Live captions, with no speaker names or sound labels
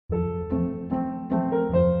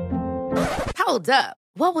Hold up.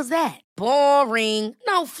 What was that? Boring.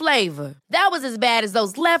 No flavor. That was as bad as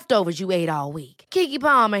those leftovers you ate all week. Keke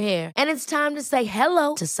Palmer here, and it's time to say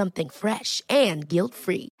hello to something fresh and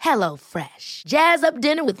guilt-free. Hello Fresh. Jazz up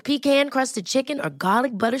dinner with pecan-crusted chicken or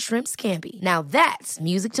garlic butter shrimp scampi. Now that's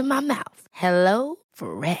music to my mouth. Hello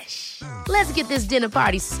Fresh. Let's get this dinner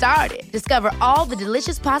party started. Discover all the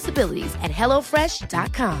delicious possibilities at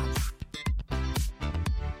hellofresh.com.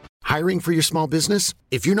 Hiring for your small business?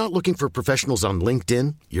 If you're not looking for professionals on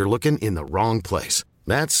LinkedIn, you're looking in the wrong place.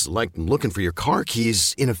 That's like looking for your car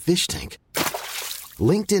keys in a fish tank.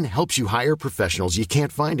 LinkedIn helps you hire professionals you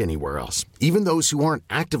can't find anywhere else, even those who aren't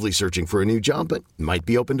actively searching for a new job but might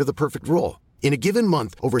be open to the perfect role. In a given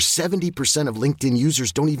month, over 70% of LinkedIn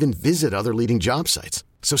users don't even visit other leading job sites.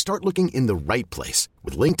 So start looking in the right place.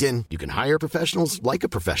 With LinkedIn, you can hire professionals like a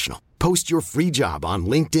professional. Post your free job on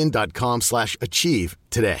linkedin.com/achieve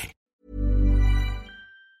today.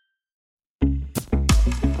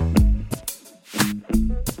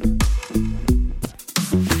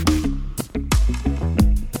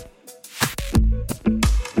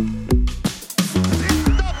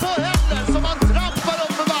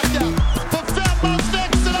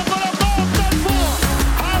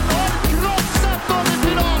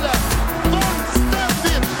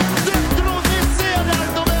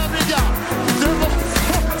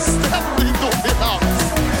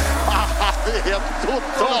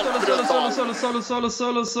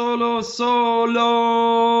 Solo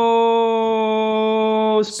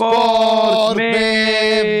sport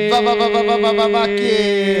med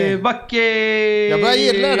Backe. Jag börjar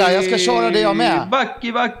gilla det där, jag ska köra det jag med.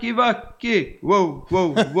 Backe.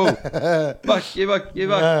 Wow. Backe.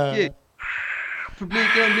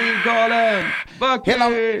 Publiken blir galen.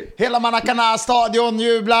 Backe. Hela Maracanã-stadion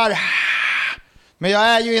jublar. Men jag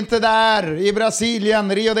är ju inte där i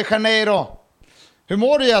Brasilien, Rio de Janeiro. Hur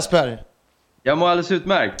mår du, Jesper? Jag mår alldeles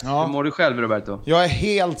utmärkt. Ja. Hur mår du själv, Roberto? Jag är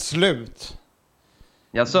helt slut.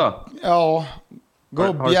 Jaså? Ja.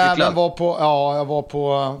 Gubbjäveln var på... Ja, jag var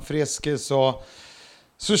på Friskis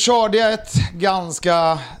så körde jag ett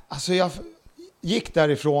ganska... Alltså jag gick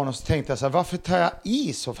därifrån och så tänkte jag så här, varför tar jag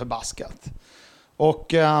i så förbaskat?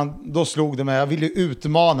 Och då slog det mig, jag ville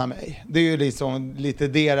utmana mig. Det är ju liksom lite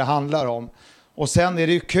det handlar om. Och sen är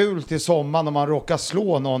det ju kul till sommaren om man råkar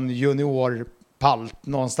slå någon juniorpalt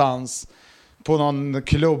någonstans på någon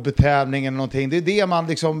klubbtävling eller någonting. Det är det man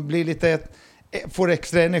liksom blir lite, får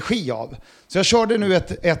extra energi av. Så jag körde nu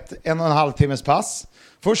en och en halv timmes pass.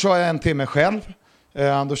 Först kör jag en timme själv.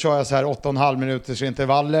 Då kör jag så här 8,5 minuters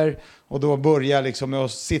intervaller. Och då börjar jag liksom med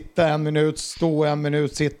att sitta 1 minut, stå 1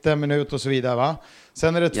 minut, sitta 1 minut och så vidare, va?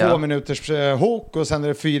 Sen är det 2 minuters hook och sen är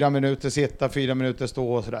det 4 minuter sitta, 4 minuter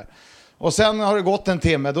stå och sådär. Och sen har det gått en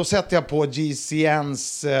timme, då sätter jag på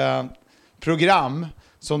GCNs program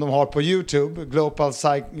som de har på YouTube,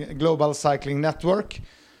 Global Cycling Network.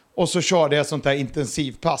 Och så körde jag sånt där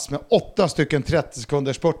intensivpass med 8 stycken 30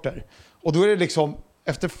 sekunders spurter. Och då är det liksom,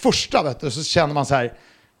 efter första så känner man så här,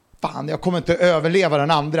 fan, jag kommer inte överleva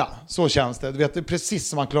den andra. Så känns det. Du vet, det är precis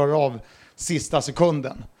som man klarar av sista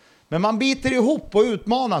sekunden. Men man biter ihop och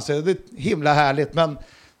utmanar sig. Det är himla härligt, men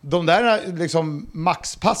de där liksom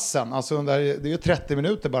maxpassen, alltså det är ju 30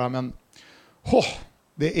 minuter bara, men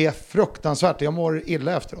det är fruktansvärt. Jag mår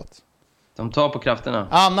illa efteråt. De tar på krafterna.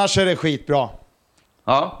 Annars är det skitbra.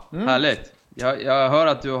 Ja, härligt. Jag hör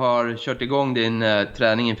att du har kört igång din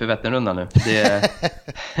träning inför Vätternrundan nu.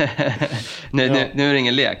 Nu är det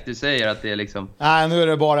ingen lek. Du säger att det är liksom... Nej, nu är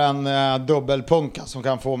det bara en dubbelpunka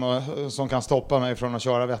som kan stoppa mig från att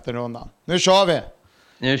köra Vätternrundan. Nu kör vi!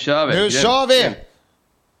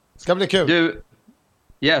 Ska bli kul.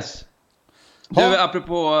 Yes. Du,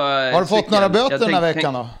 apropå... har du fått några böter den här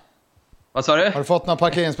veckan då? Vad sa du? Har du fått några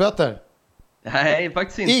parkeringsböter? Nej,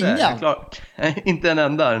 faktiskt inte. Ingen? Inte en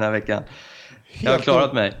enda den här veckan. Jag har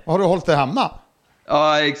klarat mig. Har du hållit dig hemma?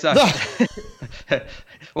 Ja, exakt.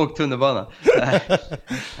 Och tunnelbana.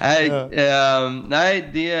 Nej,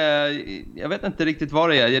 jag vet inte riktigt vad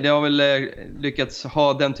det är. Jag har väl lyckats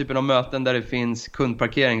ha den typen av möten där det finns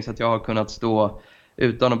kundparkering så att jag har kunnat stå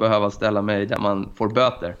utan att behöva ställa mig där man får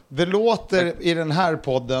böter. Det låter i den här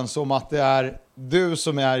podden som att det är du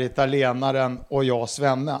som är italienaren och jag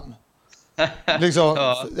svennen. Liksom,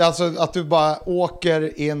 ja. Alltså att du bara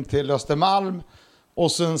åker in till Östermalm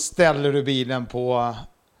och sen ställer du bilen på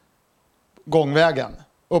gångvägen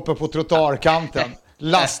uppe på trottoarkanten,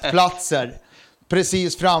 lastplatser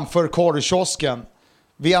precis framför korvkiosken,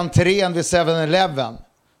 vid entrén vid 7-Eleven,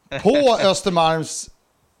 på Östermalms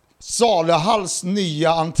Saluhalls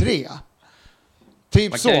nya entré.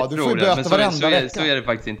 Typ så, du får böta varenda vecka. Så är det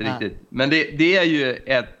faktiskt inte riktigt. Men det är ju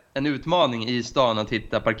en utmaning i stan att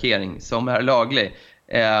hitta parkering som är laglig.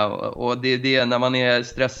 Och det är det, när man är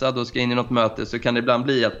stressad och ska in i något möte så kan det ibland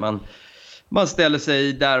bli att man ställer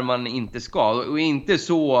sig där man inte ska. Och inte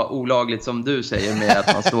så olagligt som du säger med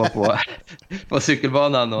att man står på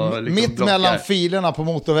cykelbanan och liksom mitt blockar. Mellan filerna på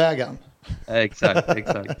motorvägen. Exakt.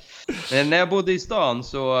 Men när jag bodde i stan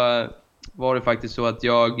så var det faktiskt så att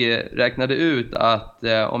jag räknade ut att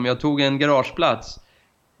om jag tog en garageplats,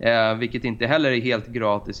 vilket inte heller är helt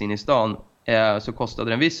gratis in i stan, så kostade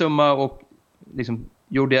det en viss summa, och liksom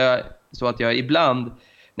gjorde jag så att jag ibland,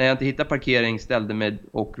 när jag inte hittade parkering, ställde mig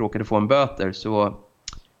och råkade få en böter, så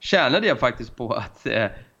tjänade jag faktiskt på att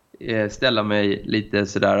ställa mig lite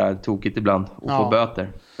sådär tokigt ibland och få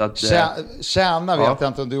böter. Så att, tjäna vet jag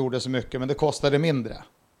inte om du gjorde så mycket, men det kostade mindre.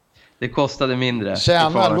 Det kostade mindre.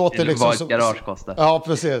 Tjäna låter liksom vad ett garage kostar. Ja,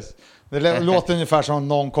 precis. Det låter ungefär som om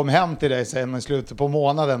någon kom hem till dig sen i slutet på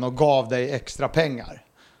månaden och gav dig extra pengar.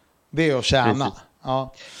 Det är att tjäna. Precis.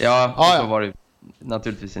 Ja, så var det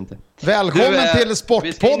naturligtvis inte. Välkommen till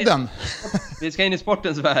Sportpodden. Vi ska in i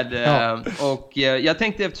sportens värld. Och jag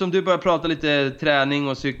tänkte, eftersom du började prata lite träning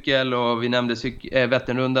och cykel, och vi nämnde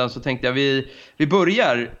Vätternrundan, så tänkte jag vi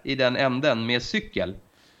börjar i den änden med cykel.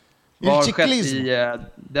 Vad har skett i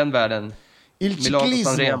den världen?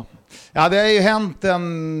 Milano-Sanremo. Ja, det har ju hänt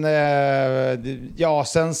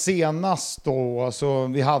sen senast då. Så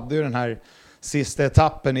vi hade ju den här sista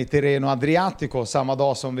etappen i Tirreno Adriatico samma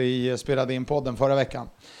dag som vi spelade in podden förra veckan.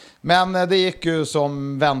 Men det gick ju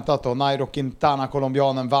som väntat då. Nairo Quintana,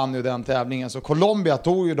 colombianen, vann ju den tävlingen. Så Colombia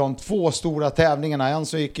tog ju de 2 stora tävlingarna. En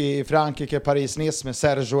som gick i Frankrike, Paris-Nice med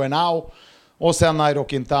Sergio Henao. Och sen Nairo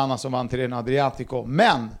Quintana som vann Tirreno Adriatico.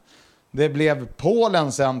 Men det blev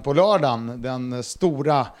Polen sen på lördagen. Den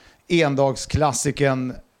stora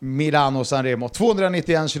endagsklassiken Milano-Sanremo.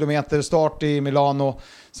 291 kilometer start i Milano.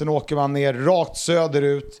 Sen åker man ner rakt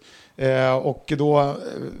söderut och då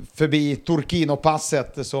förbi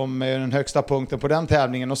Turquino-passet som är den högsta punkten på den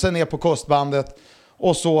tävlingen. Och sen ner på kustbandet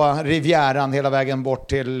och så Rivieran hela vägen bort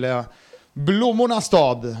till blommornas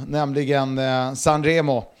stad, nämligen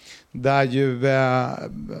Sanremo. Där ju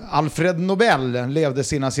Alfred Nobel levde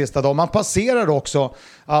sina sista dagar. Man passerade också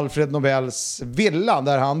Alfred Nobels villa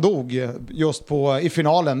där han dog just i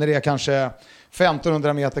finalen, när det är kanske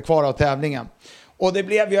 1500 meter kvar av tävlingen. Och det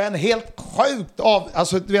blev ju en helt sjukt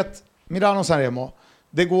alltså du vet, Milano-Sanremo,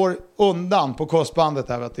 det går undan på kustbandet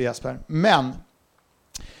här, vet du, Jesper. Men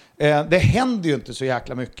det händer ju inte så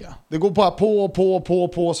jäkla mycket. Det går bara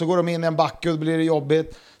på, så går de in i en backe och då blir det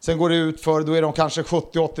jobbigt. Sen går det ut för, då är de kanske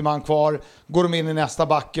 70-80 man kvar. Går de in i nästa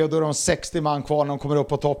backe och då är de 60 man kvar när de kommer upp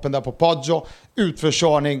på toppen där på Poggio.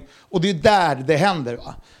 Utförkörning. Och det är där det händer,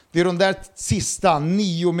 va? Det är de där sista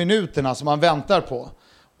 9 minuterna som man väntar på.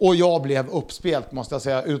 Och jag blev uppspelt, måste jag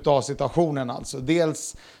säga, utav situationen alltså.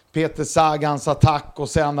 Dels Peter Sagans attack och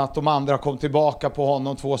sen att de andra kom tillbaka på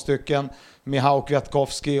honom, 2 stycken. Michał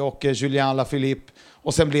Kwiatkowski och Julien Alaphilippe.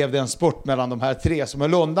 Och sen blev det en spurt mellan de här 3 som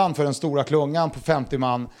höll undan för den stora klungan på 50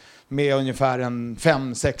 man med ungefär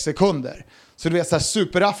 5-6 sekunder. Så det är så här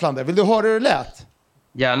superrafflande. Vill du höra hur det lät?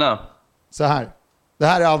 Gärna. Så här. Det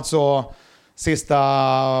här är alltså sista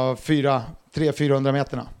 300-400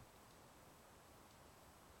 meterna.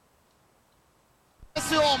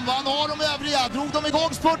 Han har de övriga, drog de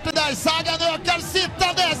igång spurten där, Sagan ökar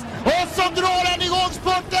sittandes och så drar han igång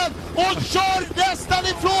spurten och kör nästan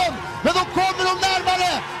ifrån, men då kommer de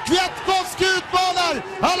närmare. Kwiatkowski utmanar,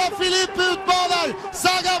 Alaphilippe utmanar,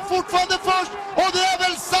 Sagan fortfarande först, och det är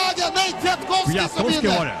väl Sagan, nej, Kwiatkowski som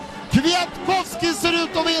vinner. Kwiatkowski ser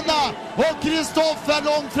ut att vinna och Kristoffer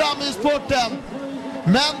långt fram i spurten.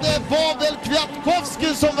 Men det var väl Kwiatkowski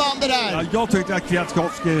som vann det där. Ja, jag tyckte att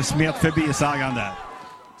Kwiatkowski smet förbi Sagan där.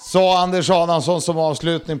 Sa Anders Adamsson som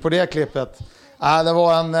avslutning på det klippet. Det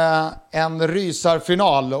var en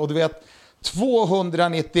rysarfinal, och du vet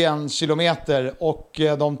 291 kilometer, och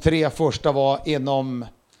de 3 första var inom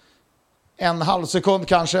en halv sekund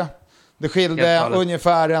kanske. Det skilde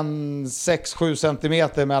ungefär 6-7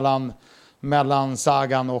 centimeter mellan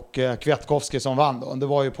Sagan och Kwiatkowski som vann då. Det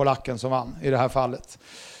var ju polacken som vann i det här fallet.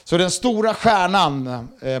 Så den stora stjärnan,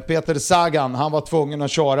 Peter Sagan, han var tvungen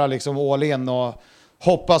att köra liksom all in och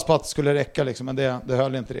hoppas på att det skulle räcka liksom, men det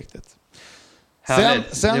höll inte riktigt.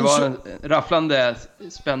 Härligt. Det var en rafflande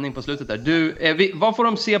spänning på slutet där. Vad får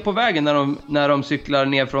de se på vägen när de cyklar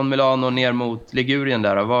ner från Milano ner mot Ligurien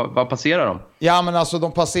där? Vad passerar de? Ja, men alltså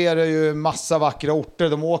de passerar ju massa vackra orter.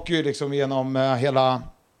 De åker ju liksom genom hela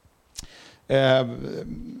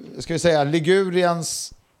ska vi säga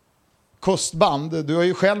Liguriens kustband. Du har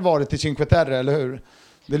ju själv varit i Cinque Terre, eller hur?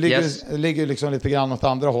 Det ligger liksom lite grann åt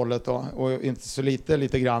andra hållet då, och inte så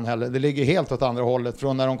lite grann heller. Det ligger helt åt andra hållet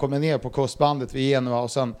från när de kommer ner på kustbandet vid Genua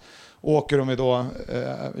och sen åker de ju då,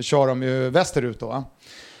 kör de ju västerut då.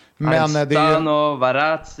 Men det är ju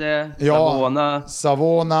Varazze, Savona.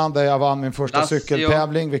 Savona, där jag vann min första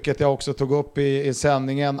cykeltävling, vilket jag också tog upp i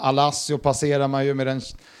sändningen. Alassio passerar man ju med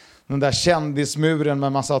den där kändismuren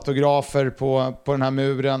med massa autografer på den här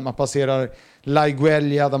muren. Man passerar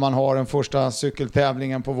Laigueglia där man har den första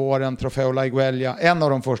cykeltävlingen på våren, Trofeo Laigueglia, en av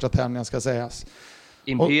de första tävlingarna ska sägas.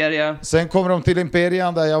 Imperia. Och sen kommer de till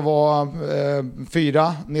Imperia där jag var 4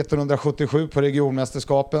 1977 på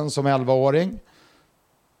regionmästerskapen som 11-åring.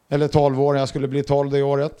 Eller 12-åring, jag skulle bli 12 det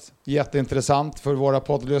året. Jätteintressant för våra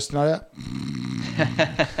poddlyssnare.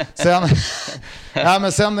 Sen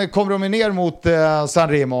kommer de ner mot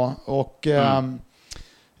Sanremo och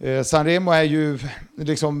Sanremo är ju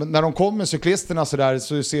liksom, när de kommer cyklisterna så där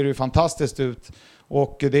så ser det ju fantastiskt ut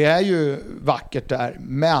och det är ju vackert där,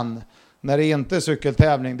 men när det inte är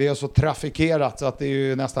cykeltävling, det är så trafikerat så att det är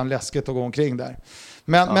ju nästan läskigt att gå omkring där.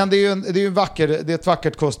 Men det är ju ett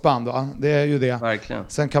vackert kustband va? Det är ju det. Verkligen.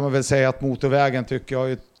 Sen kan man väl säga att motorvägen tycker jag har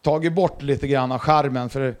ju tagit bort lite grann av charmen,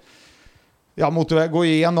 för motorväg går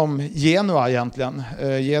igenom Genua egentligen.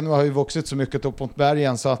 Genua har ju vuxit så mycket upp mot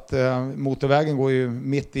bergen så att motorvägen går ju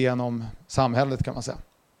mitt igenom samhället kan man säga.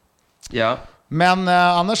 Ja. Men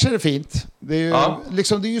annars är det fint. Det är ju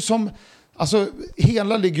liksom, det är ju som alltså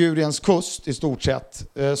hela Liguriens kust i stort sett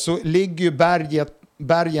så ligger ju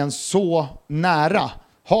bergen så nära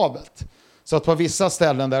havet. Så att på vissa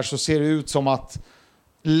ställen där så ser det ut som att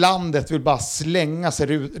landet vill bara slänga sig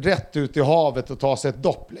rätt ut i havet och ta sig ett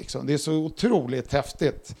dopp. Liksom. Det är så otroligt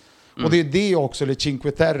häftigt. Och det är det också, Le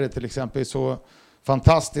Cinque Terre till exempel, är så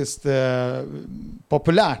fantastiskt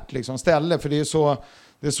populärt liksom, ställe. För det är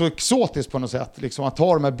så exotiskt på något sätt. Liksom, att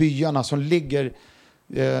ha de här byarna som ligger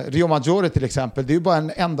Rio Maggiore till exempel. Det är ju bara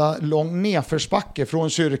en enda lång nedförsbacke från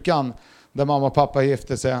kyrkan där mamma och pappa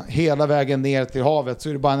gifte sig hela vägen ner till havet. Så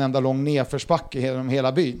är det bara en enda lång nedförsbacke genom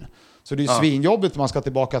hela byn. Så det är ju svinjobbigt om man ska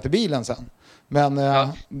tillbaka till bilen sen. Men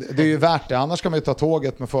det är ju värt det. Annars kan man ju ta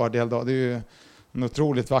tåget med fördel då. Det är ju en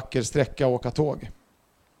otroligt vacker sträcka att åka tåg.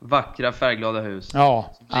 Vackra färgglada hus.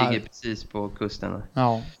 Ja. Som ligger precis på kusten.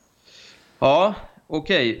 Ja. Ja,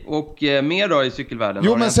 okej. Och mer då i cykelvärlden?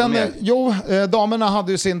 Damerna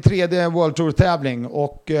hade ju sin 3:e World Tour-tävling.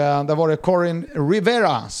 Och där var det Corinne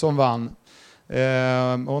Rivera som vann.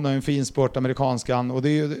 Hon har en fin sport, amerikanskan, och det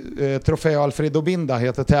är ju Trofeo Alfredo Binda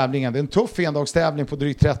heter tävlingen. Det är en tuff endagstävling på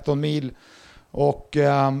drygt 13 mil och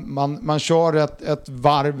man kör ett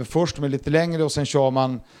varv först med lite längre och sen kör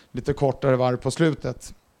man lite kortare varv på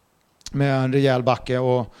slutet med en rejäl backe.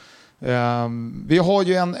 Och vi har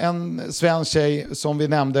ju en svensk tjej som vi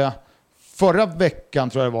nämnde förra veckan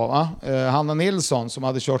tror jag det var, va? Hanna Nilsson som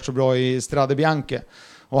hade kört så bra i Strade Bianche.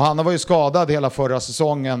 Och Hanna var ju skadad hela förra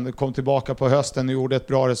säsongen, kom tillbaka på hösten och gjorde ett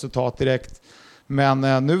bra resultat direkt.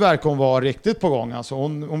 Men nu verkar hon vara riktigt på gång. Alltså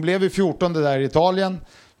hon blev ju 14 där i Italien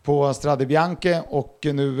på Strade Bianche och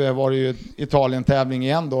nu var det ju Italien-tävling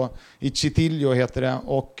igen då. I Citilio heter det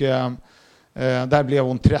och där blev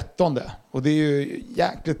hon 13. Och det är ju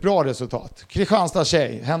jäkligt bra resultat. Kristianstad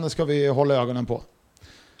tjej, henne ska vi hålla ögonen på.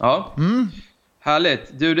 Ja.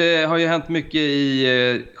 Härligt. Du, det har ju hänt mycket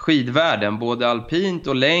i skidvärlden, både alpint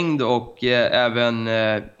och längd och även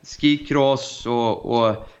skicross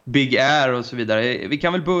och big air och så vidare. Vi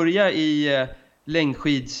kan väl börja i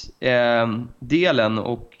längdskidsdelen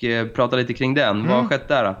och prata lite kring den. Vad har skett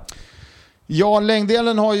där då? Ja,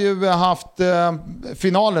 längddelen har ju haft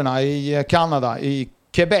finalerna i Kanada, i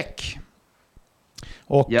Quebec.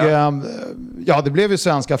 Och det blev ju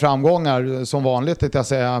svenska framgångar som vanligt jag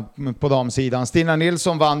säga, på damsidan. Stina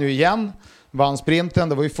Nilsson vann ju igen, vann sprinten.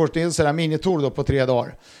 Det var ju först en minitour då på 3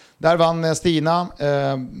 dagar. Där vann Stina,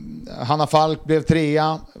 Hanna Falk blev 3.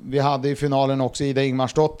 Vi hade i finalen också Ida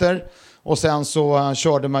Ingmarsdotter. Och sen så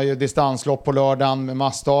körde man ju distanslopp på lördagen med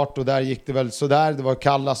massstart och där gick det väl sådär. Det var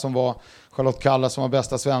Charlotte Kalla som var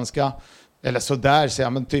bästa svenska. Eller sådär säger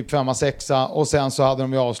jag, men typ 5-6. Och sen så hade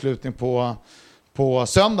de ju avslutning på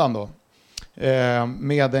söndagen då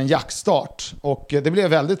med en jaktstart och det blev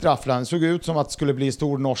väldigt rafflande. Det såg ut som att det skulle bli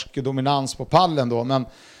stor norsk dominans på pallen då, men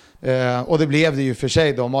och det blev det ju för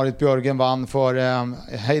sig då. Marit Björgen vann för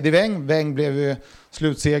Heidi Weng. Weng blev ju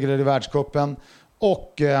slutsegrare i världscupen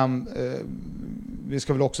och vi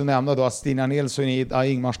ska väl också nämna då att Stina Nilsson och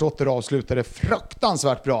Ingmarsdotter avslutade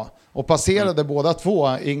fruktansvärt bra och passerade båda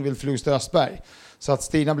två Ingvild Flugstad Östberg. Så att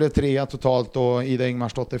Stina blev 3 totalt och Ida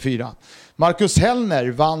Ingmarsdotter 4. Marcus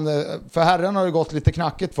Hellner vann, för herren har det gått lite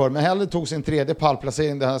knackigt för, men Hellner tog sin 3:e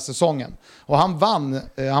pallplacering den här säsongen. Och han vann,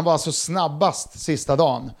 han var alltså snabbast sista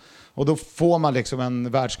dagen. Och då får man liksom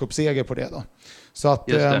en världscupseger på det då. Så att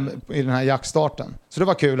i den här jaktstarten. Så det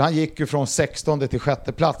var kul, han gick ju från 16:e till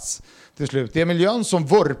 6:e plats till slut. Emil Jönsson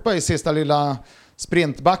vurpa i sista lilla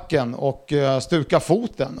sprintbacken och stuka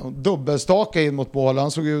foten och dubbelstaka in mot mål.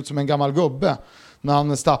 Han såg ut som en gammal gubbe när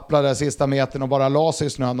han stapplade sista metern och bara la sig i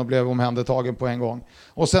snön och blev omhändertagen på en gång.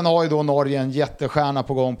 Och sen har ju då Norge en jättestjärna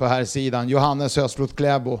på gång på här sidan. Johannes Östlund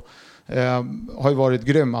Kläbo har ju varit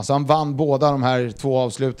grym. Alltså han vann båda de här 2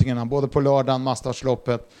 avslutningarna, både på lördagen,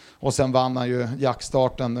 Mastartsloppet, och sen vann han ju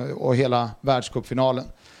jaktstarten och hela världscupfinalen.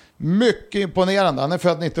 Mycket imponerande. Han är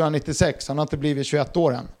född 1996, han har inte blivit 21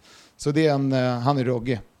 år än. Så det är han är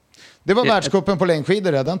ruggig. Det var världscupen på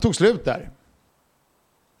längdskidor, den tog slut där.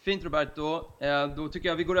 Fint Roberto, då tycker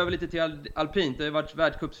jag vi går över lite till alpint. Det har ju varit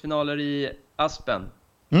världscupsfinaler i Aspen.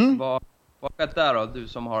 Vad skett där då, du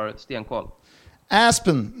som har stenkoll?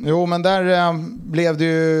 Aspen, jo men där blev det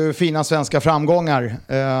ju fina svenska framgångar.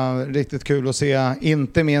 Riktigt kul att se,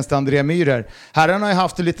 inte minst André Myhrer. Herren har ju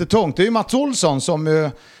haft det lite tungt. Det är ju Mats Olsson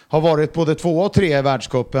som har varit både 2 och 3 i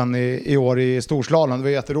världscupen i år i storslalom. Det var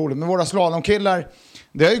jätteroligt. Men våra slalomkillar,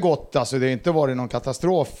 det har ju gått, alltså det har inte varit någon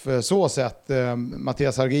katastrof så sett.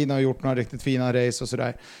 Mattias Hargin har gjort några riktigt fina race och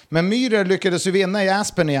sådär. Men Myhrer lyckades ju vinna i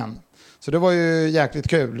Aspen igen. Så det var ju jäkligt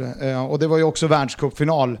kul. Och det var ju också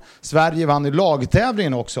världscupfinal. Sverige vann i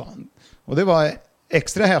lagtävlingen också. Och det var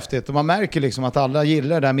extra häftigt. Och man märker liksom att alla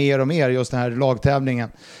gillar det mer och mer, just den här lagtävlingen.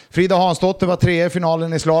 Frida Hansdotter var 3 i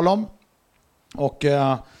finalen i slalom. Och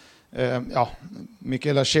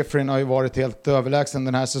Mikaela Shiffrin har ju varit helt överlägsen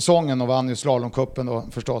den här säsongen och vann ju slalomcupen då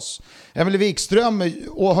förstås. Emelie Wikström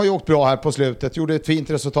har ju åkt bra här på slutet. Gjorde ett fint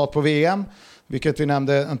resultat på VM. Vilket vi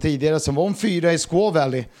nämnde en tidigare. Som var 4 i Squaw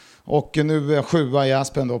Valley. Och nu 7 i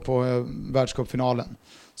Aspen då på världscupfinalen.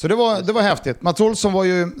 Så det var häftigt. Mats Olsson var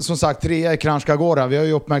ju som sagt 3 i Kranjska Gora. Vi har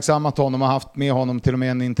ju uppmärksammat honom och haft med honom till och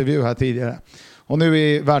med en intervju här tidigare. Och nu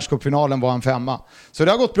i världscupfinalen var han 5. Så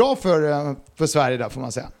det har gått bra för Sverige där får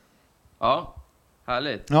man säga. Ja,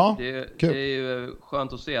 härligt. Ja, det är ju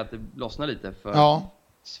skönt att se att det lossnar lite för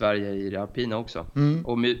Sverige i det alpina också.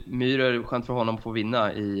 Och Myhrer, skönt för honom att få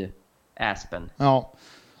vinna i Aspen. Ja.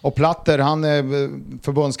 Och Platter, han är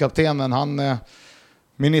förbundskaptenen,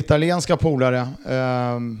 min italienska polare.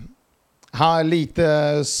 Han är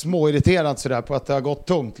lite småirriterad sådär på att det har gått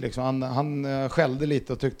tungt. Liksom. Han skällde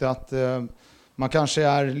lite och tyckte att man kanske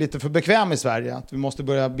är lite för bekväm i Sverige. Att vi måste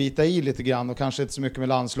börja bita i lite grann och kanske inte så mycket med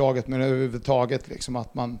landslaget men överhuvudtaget. Liksom,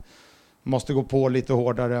 att man måste gå på lite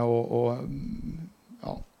hårdare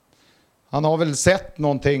ja. Han har väl sett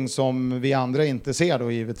någonting som vi andra inte ser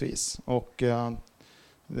då givetvis. Och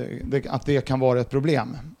att det kan vara ett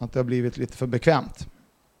problem. Att det har blivit lite för bekvämt.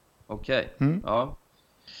 Okej. Ja.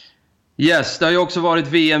 Yes, det har ju också varit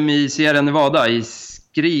VM i Sierra Nevada i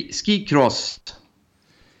skicross.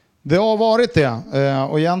 Det har varit det.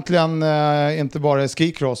 Och egentligen inte bara i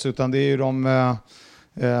skicross utan det är ju de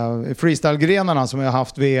freestyle-grenarna som har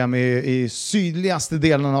haft VM i sydligaste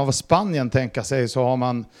delen av Spanien tänka sig. Så har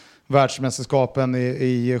man världsmästerskapen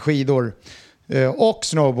i skidor. Och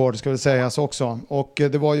snowboard ska vi sägas också. Och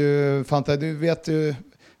det var ju fantastiskt. Du vet ju,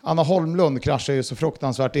 Anna Holmlund kraschade ju så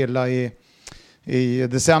fruktansvärt illa i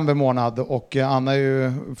december månad. Och Anna är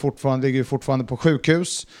ju ligger fortfarande på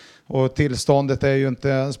sjukhus. Och tillståndet är ju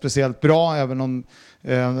inte speciellt bra. Även om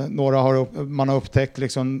man har upptäckt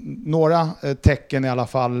liksom, några tecken i alla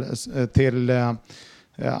fall till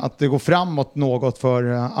att det går framåt något för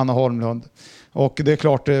Anna Holmlund. Och det är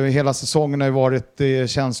klart, hela säsongen har ju varit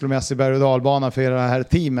känslomässig berg- och dalbana för det här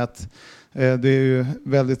teamet. Det är ju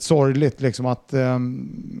väldigt sorgligt liksom att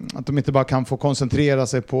de inte bara kan få koncentrera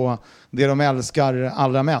sig på det de älskar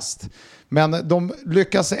allra mest. Men de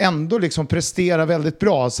lyckas ändå liksom prestera väldigt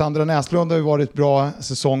bra. Sandra Näslund har ju varit bra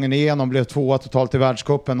säsongen igenom, blev 2 totalt i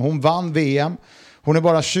världscupen. Hon vann VM. Hon är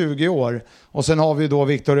bara 20 år. Och sen har vi då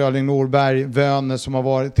Viktor Öling Norberg, Vön, som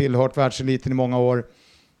har tillhört världseliten i många år.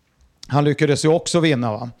 Han lyckades ju också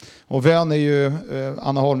vinna va. Och Vön är ju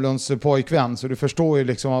Anna Holmlunds pojkvän. Så du förstår ju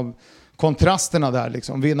liksom av kontrasterna där.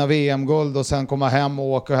 Liksom. Vinna VM-guld och sen komma hem och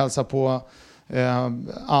åka och hälsa på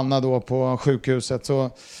Anna då på sjukhuset. Så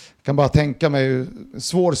jag kan bara tänka mig hur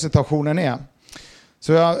svår situationen är.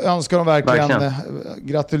 Så jag önskar dem verkligen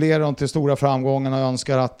gratulera dem till stora framgångarna och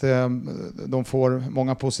önskar att de får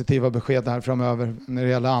många positiva besked här framöver när det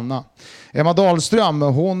gäller Anna. Emma Dahlström,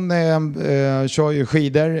 hon kör ju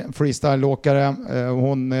skidor, freestyle-åkare.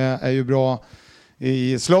 Hon är ju bra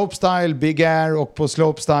i slopestyle, Big Air, och på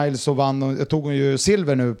slopestyle så tog hon ju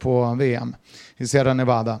silver nu på VM i Sierra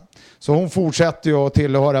Nevada. Så hon fortsätter ju att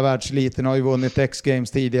tillhöra världseliten, har ju vunnit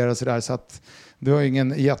X-Games tidigare och sådär, så att det var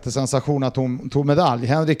ingen jättesensation att hon tog medalj.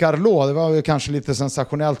 Henrik Arlå, det var ju kanske lite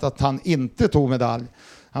sensationellt att han inte tog medalj.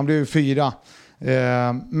 Han blev ju 4.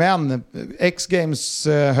 Men X-Games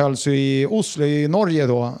hölls ju i Oslo i Norge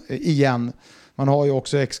då igen. Man har ju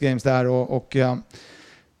också X-Games där och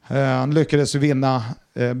han lyckades ju vinna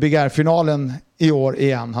Big Air-finalen i år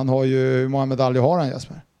igen. Han har ju, hur många medaljer har han,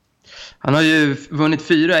 Jesper? Han har ju vunnit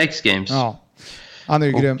 4 X-Games. Ja, han är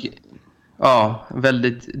ju grym. Ja,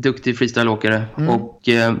 väldigt duktig freestyleåkare. Och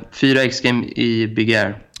 4 X-Games i Big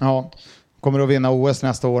Air. Ja, kommer att vinna OS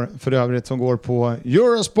nästa år för övrigt, som går på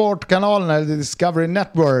Eurosport-kanalen eller Discovery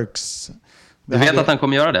Networks. Du vet att han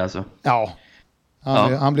kommer göra det alltså? Ja.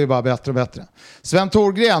 Han blir bara bättre och bättre. Sven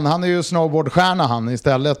Thorgren, han är ju snowboardstjärna han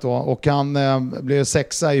istället då, och han blev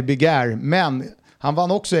 6:a i Big Air, men han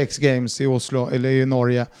vann också X-Games i Oslo, eller i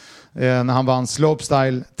Norge, när han vann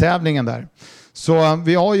slopestyle-tävlingen där. Så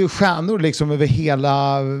vi har ju stjärnor liksom över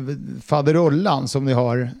hela faderullan, som ni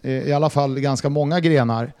hör. I alla fall ganska många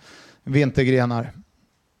grenar, vintergrenar.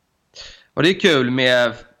 Och det är kul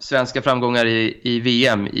med svenska framgångar i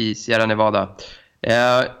VM i Sierra Nevada.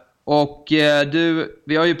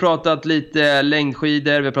 Vi har ju pratat lite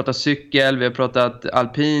längdskidor, vi har pratat cykel, vi har pratat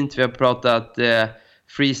alpint, vi har pratat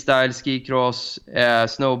freestyle, skicross,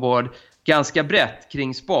 snowboard. Ganska brett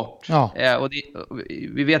kring sport. Ja.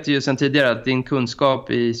 Vi vet ju sedan tidigare att din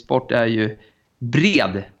kunskap i sport är ju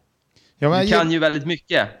bred. Ja, men du kan ju väldigt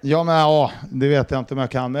mycket. Ja, det vet jag inte om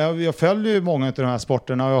jag kan. Men jag följer ju många av de här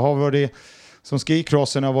sporterna. Jag har varit, som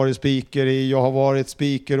skicrossen har varit speaker i. Jag har varit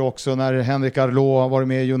speaker också när Henrik Arlå har varit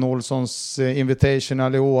med i Jon Olssons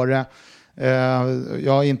Invitational i Åre.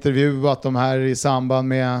 Jag har intervjuat de här i samband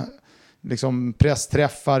med liksom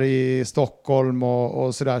pressträffar i Stockholm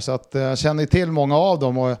och sådär. Så att jag känner till många av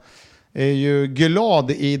dem och är ju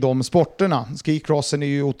glad i de sporterna. Skicrossen är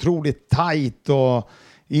ju otroligt tajt och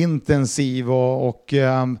intensiv och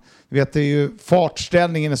vet, det är ju,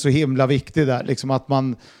 fartställningen är så himla viktig där, liksom att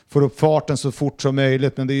man får upp farten så fort som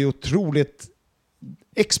möjligt, men det är ju otroligt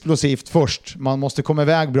explosivt först. Man måste komma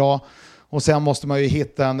iväg bra och sen måste man ju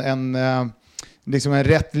hitta en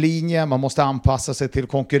rätt linje, man måste anpassa sig till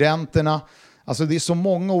konkurrenterna. Alltså det är så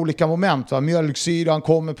många olika moment, va? Mjölksyran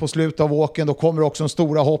kommer på slutet av åken, då kommer också de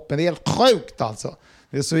stora hoppen. Det är helt sjukt alltså.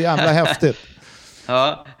 Det är så jävla häftigt.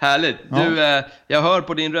 Ja, härligt. Ja. Jag hör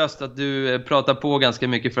på din röst att du pratar på ganska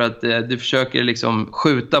mycket för att du försöker liksom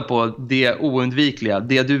skjuta på det oundvikliga.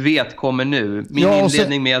 Det du vet kommer nu. Min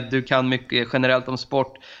inledning med att du kan mycket generellt om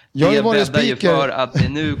sport. Det bäddar ju för att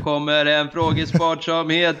nu kommer en frågesport som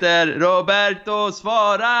heter Roberto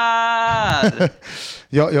svarar.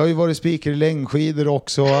 Jag har ju varit speaker i längdskidor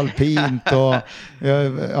också, alpint och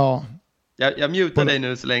ja. Jag mutar dig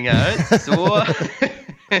nu så länge. Så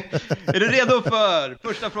är du redo för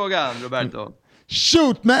första frågan, Roberto?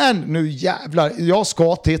 Shoot man! Nu jävlar, jag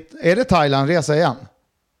ska är det Thailand-resa igen?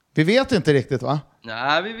 Vi vet inte riktigt, va?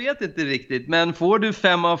 Nej, vi vet inte riktigt. Men får du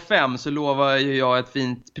 5 av 5 så lovar ju jag ett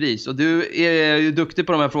fint pris. Och du är ju duktig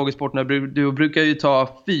på de här frågesporterna. Du brukar ju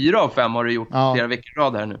ta 4 av 5 har du gjort flera veckor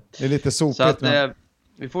rad här nu. Det är lite sopigt. Så att,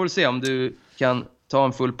 vi får väl se om du kan ta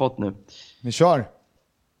en full pott nu. Vi kör.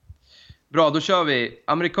 Bra, då kör vi.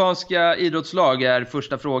 Amerikanska idrottslag är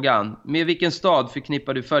första frågan. Med vilken stad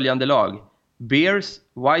förknippar du följande lag? Bears,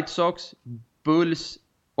 White Sox, Bulls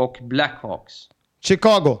och Blackhawks.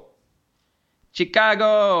 Chicago.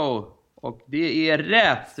 Och det är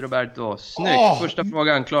rätt, Roberto. Snyggt. Första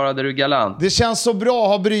frågan klarade du galant. Det känns så bra att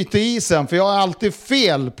ha brytit isen, för jag har alltid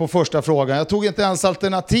fel på första frågan. Jag tog inte ens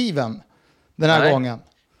alternativen den här gången.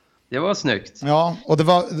 Det var snyggt. Ja, och det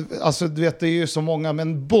var, alltså du vet, det är ju så många,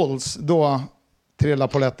 men Bulls, då trillar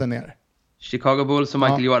poletten ner. Chicago Bulls och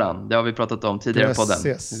Michael Jordan, det har vi pratat om tidigare i podden.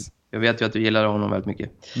 Jag vet ju att du gillar honom väldigt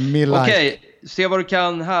mycket. Okej, se vad du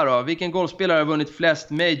kan här då. Vilken golfspelare har vunnit flest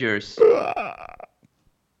majors?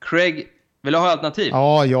 Craig, vill du ha alternativ?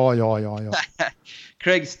 Ja.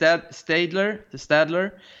 Craig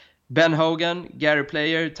Stadler, Ben Hogan, Gary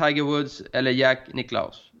Player, Tiger Woods eller Jack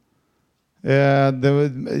Nicklaus?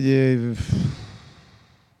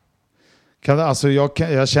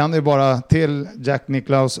 Jag känner ju bara till Jack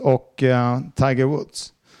Nicklaus och Tiger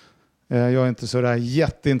Woods. Jag är inte så där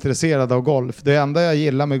jätteintresserad av golf. Det enda jag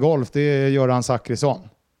gillar med golf, det är Göran Zachrisson.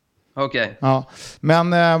 Okej. Ja,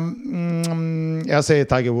 men jag säger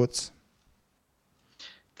Tiger Woods.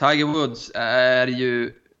 Tiger Woods är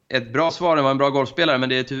ju ett bra svar. Han var en bra golfspelare, men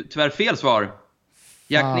det är tyvärr fel svar.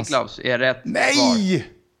 Jack Nicklaus är rätt svar. Nej!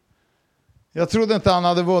 Jag trodde inte han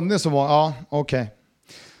hade vunnit så många. Ja, okej.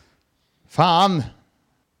 Fan.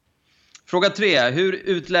 Fråga 3. Hur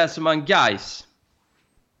utläser man Gais?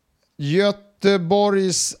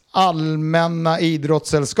 Göteborgs allmänna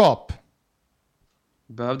idrottssällskap.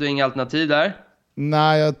 Behövde du inga alternativ där?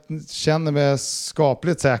 Nej, jag känner mig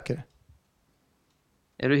skapligt säker.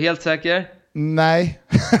 Är du helt säker? Nej.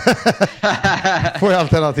 Får jag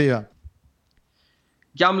alternativen?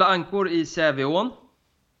 Gamla ankor i Säveån.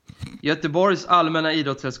 Göteborgs allmänna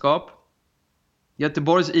idrottssällskap.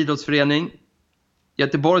 Göteborgs idrottsförening.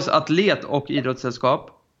 Göteborgs atlet- och idrottssällskap.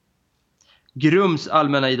 Grums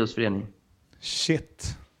allmänna idrottsförening.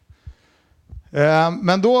 Shit.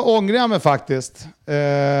 Men då ångrar jag mig faktiskt.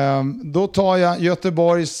 Då tar jag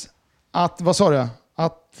Göteborgs... vad sa du?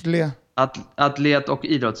 Atlet- och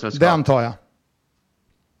idrottssällskap. Den tar jag. Är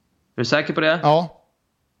du säker på det? Ja.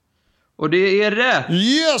 Och det är rätt!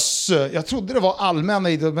 Yes! Jag trodde det var allmänna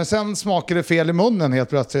idrott, men sen smakade det fel i munnen helt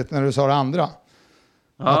plötsligt när du sa det andra.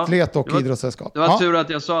 Ja, atlet- och idrottssällskap. Det var tur att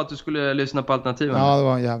jag sa att du skulle lyssna på alternativen. Ja, det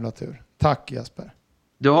var en jävla tur. Tack Jesper.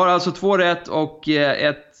 Du har alltså 2 rätt och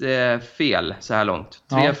ett fel så här långt.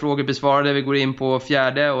 3 frågor besvarade. Vi går in på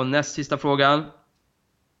 4:e och näst sista frågan.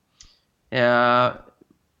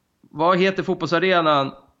 Vad heter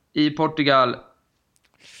fotbollsarenan i Portugal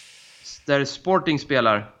där Sporting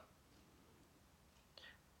spelar?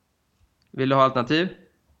 Vill du ha alternativ?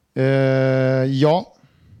 Ja.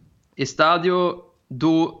 Estádio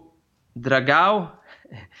do Dragão,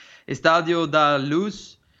 Estádio da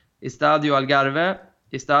Luz, Estádio Algarve,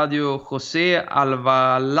 Estádio José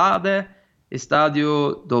Alvalade,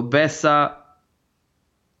 Estádio do Bessa.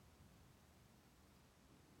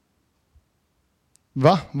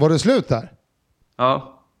 Va? Var det slut där?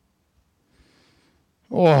 Ja.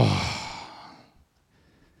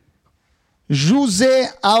 José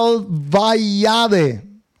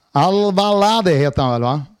Alvalade heter han väl,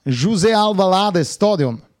 va? José Alvalade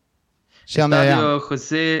stadion. Känner jag igen. Estádio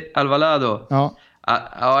José Alvalade. Ja.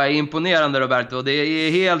 Ja, imponerande Roberto. Det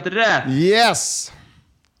är helt rätt. Yes!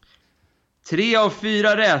 3 av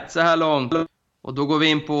 4 rätt så här långt. Och då går vi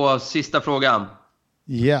in på sista frågan.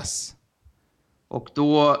 Yes. Och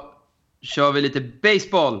då kör vi lite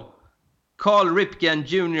baseball. Carl Ripken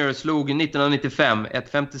Jr. slog 1995 ett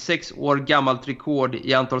 56 år gammalt rekord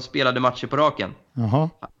i antal spelade matcher på raken. Jaha.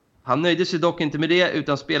 Han nöjde sig dock inte med det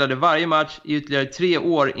utan spelade varje match i ytterligare 3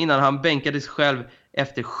 år innan han bänkade sig själv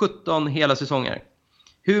efter 17 hela säsonger.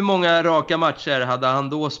 Hur många raka matcher hade han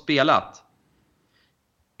då spelat?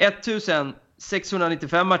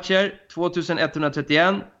 1695 matcher,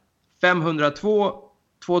 2131, 502,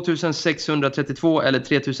 2632 eller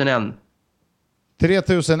 3001?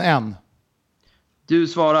 3001. Du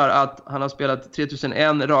svarar att han har spelat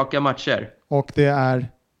 3001 raka matcher. Och det är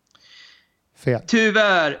fel.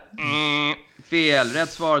 Tyvärr. Fel. Rätt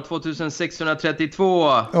svar 2632.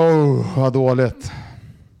 Vad dåligt.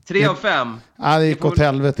 3 av 5. Ja, det gick åt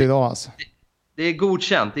helvete idag alltså. Det är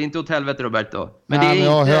godkänt. Det är inte åt helvete Roberto. Men nej, det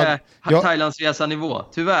är men inte Thailandsresa-nivå.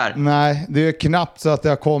 Tyvärr. Nej, det är knappt så att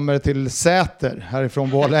jag kommer till Säter härifrån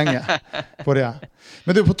Borlänge på det.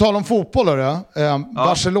 Men du, på tal om fotboll då.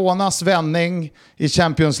 Barcelonas vändning i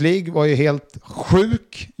Champions League var ju helt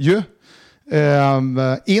sjuk ju.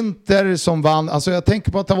 Inter som vann, alltså jag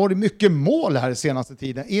tänker på att det har varit mycket mål här senaste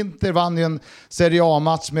tiden. Inter vann ju en Serie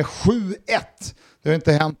A-match med 7-1. Det har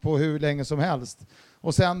inte hänt på hur länge som helst.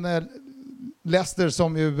 Och sen Leicester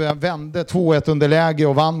som ju vände 2-1 underläge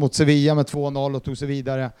och vann mot Sevilla med 2-0 och tog sig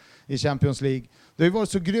vidare i Champions League. Det har ju varit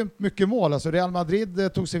så grymt mycket mål. Alltså Real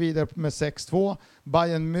Madrid tog sig vidare med 6-2.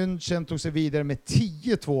 Bayern München tog sig vidare med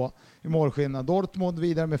 10-2 i målskillnad. Dortmund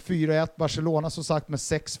vidare med 4-1. Barcelona som sagt med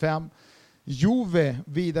 6-5. Juve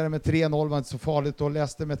vidare med 3-0, var inte så farligt. Och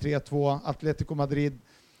Leicester med 3-2. Atletico Madrid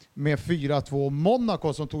med 4-2.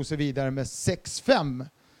 Monaco som tog sig vidare med 6-5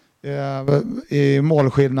 i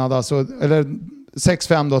målskillnad. Alltså, eller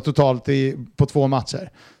 6-5 då totalt på 2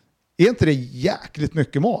 matcher. Är inte det jäkligt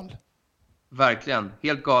mycket mål? Verkligen.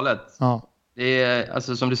 Helt galet. Ja. Det är,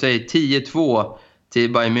 alltså som du säger, 10-2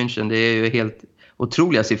 till Bayern München. Det är ju helt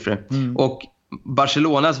otroliga siffror. Och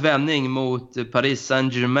Barcelonas vändning mot Paris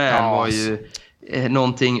Saint-Germain var ju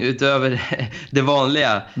någonting utöver det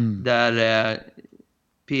vanliga. Där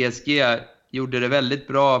PSG gjorde det väldigt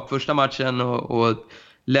bra första matchen och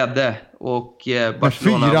ledde. Och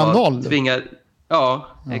Barcelona var tvingad. Ja,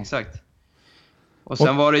 exakt. Och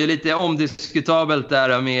sen var det ju lite omdiskutabelt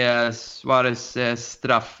där med Suarez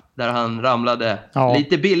straff där han ramlade. Ja.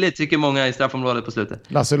 Lite billigt tycker många i straffområdet på slutet.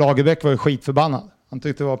 Lasse Lagerbäck var ju skitförbannad. Han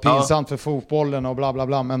tyckte det var pinsamt för fotbollen och bla bla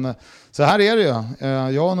bla. Men så här är det ju.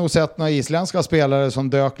 Jag har nog sett några isländska spelare som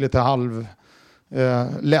dök lite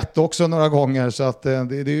lätt också några gånger. Så att det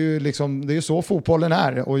är ju liksom, det är så fotbollen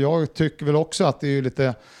är. Och jag tycker väl också att det är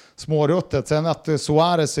lite småruttet. Sen att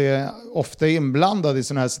Suarez är ofta inblandad i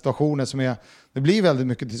sådana här situationer som det blir väldigt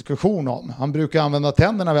mycket diskussion om. Han brukar använda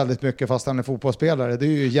tänderna väldigt mycket fast han är fotbollsspelare. Det är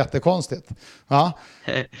ju jättekonstigt. Ja?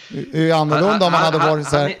 Det är ju annorlunda om man hade varit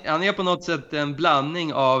så här. Han är på något sätt en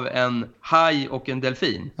blandning av en haj och en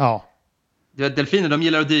delfin. Ja. Du vet, delfiner, de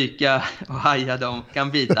gillar att dyka och hajar, de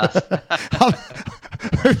kan bitas.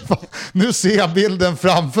 Nu ser jag bilden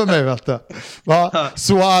framför mig, vet du. Va?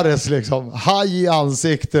 Suarez liksom, haj i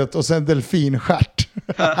ansiktet och sen delfinstjärt.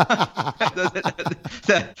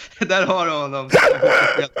 där har du honom.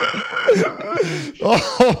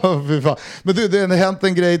 Men du, det har hänt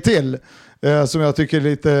en grej till som jag tycker är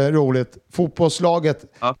lite roligt. Fotbollslaget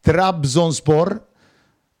Trabzonspor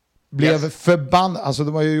blev förbannad. Alltså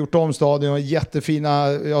de har ju gjort om stadion,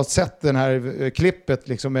 jättefina. Jag har sett den här klippet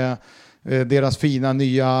liksom med deras fina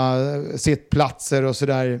nya sittplatser och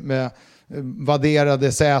sådär med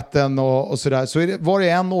vadderade säten och sådär. Så var det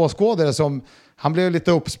en åskådare som han blev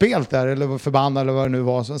lite uppspelt där eller var förbannad eller vad det nu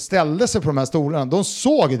var, som ställde sig på de här stolarna. De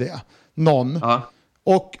såg det, någon,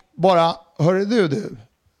 och bara, hörde du,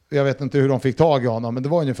 jag vet inte hur de fick tag i honom, men det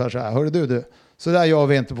var ungefär så här, hörde du, så där gör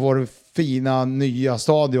vi inte på vår fina nya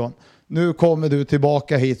stadion. Nu kommer du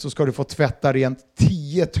tillbaka hit så ska du få tvätta rent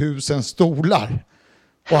 10 000 stolar.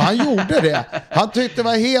 Och han gjorde det. Han tyckte det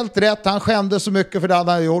var helt rätt. Han skämde så mycket för det han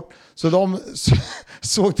hade gjort. Så de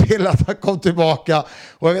såg till att han kom tillbaka.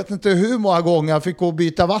 Och jag vet inte hur många gånger han fick gå och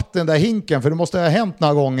byta vatten där hinken. För det måste ha hänt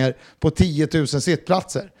några gånger på 10 000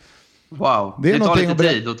 sittplatser. Wow, det tar lite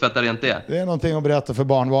tid att tvätta rent det. Det är någonting att berätta för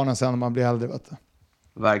barnbarnen sen när man blir äldre. Vet du.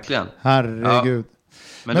 Verkligen. Herregud. Ja.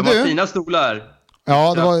 Men det var fina stolar.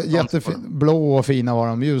 Ja, det var jättefina. Blå och fina var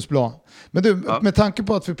de, ljusblå. Men du, med tanke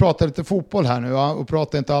på att vi pratar lite fotboll här nu och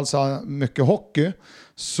pratar inte alls mycket hockey,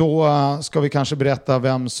 så ska vi kanske berätta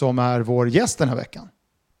vem som är vår gäst den här veckan.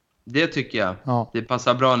 Det tycker jag. Ja. Det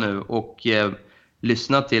passar bra nu och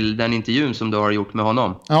lyssna till den intervjun som du har gjort med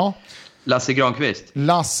honom. Ja. Lasse Granqvist.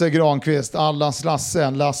 Lasse Granqvist, allas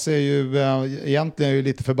Lasse. Lasse är ju egentligen är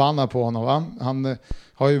lite förbannad på honom. Va? Han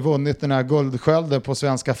har ju vunnit den här guldskölden på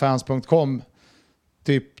svenskafans.com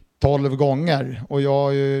typ 12 gånger. Och jag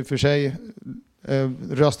har ju för sig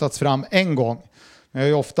röstats fram en gång. Jag har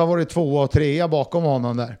ju ofta varit 2 och 3 bakom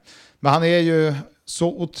honom där. Men han är ju så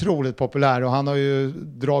otroligt populär och han har ju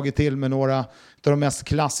dragit till med några av de mest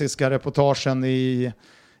klassiska reportagen i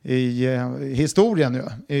historien nu,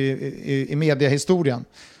 i mediehistorien.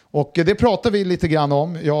 Och det pratar vi lite grann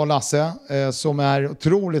om, jag och Lasse, som är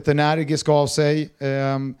otroligt energisk av sig.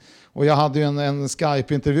 Och jag hade ju en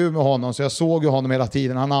Skype-intervju med honom, så jag såg ju honom hela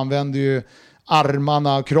tiden. Han använde ju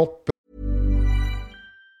armarna och kroppen.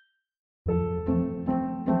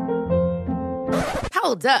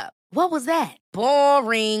 Hold up. What was that?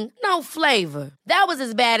 Boring. No flavor. That was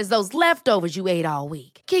as bad as those leftovers you ate all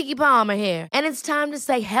week. Keke Palmer here, and it's time to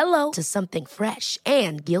say hello to something fresh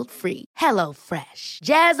and guilt-free. Hello Fresh.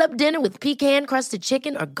 Jazz up dinner with pecan-crusted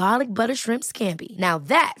chicken or garlic butter shrimp scampi. Now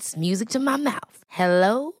that's music to my mouth.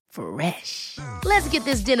 Hello Fresh. Let's get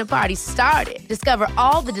this dinner party started. Discover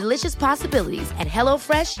all the delicious possibilities at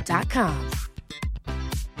hellofresh.com.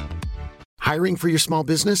 Hiring for your small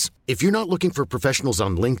business? If you're not looking for professionals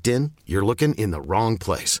on LinkedIn, you're looking in the wrong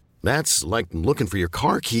place. That's like looking for your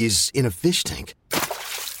car keys in a fish tank.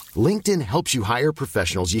 LinkedIn helps you hire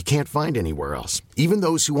professionals you can't find anywhere else, even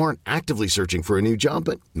those who aren't actively searching for a new job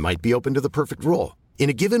but might be open to the perfect role. In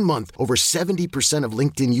a given month, over 70% of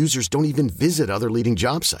LinkedIn users don't even visit other leading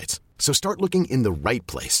job sites. So start looking in the right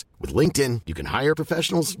place. With LinkedIn, you can hire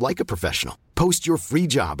professionals like a professional. Post your free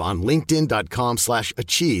job on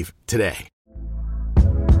linkedin.com/achieve today.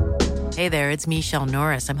 Hey there, it's Michelle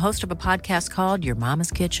Norris. I'm host of a podcast called Your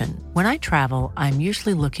Mama's Kitchen. When I travel, I'm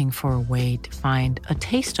usually looking for a way to find a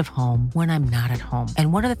taste of home when I'm not at home.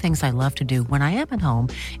 And one of the things I love to do when I am at home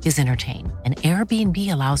is entertain. And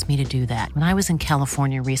Airbnb allows me to do that. When I was in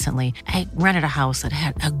California recently, I rented a house that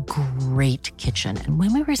had a great kitchen. And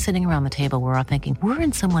when we were sitting around the table, we were all thinking, we're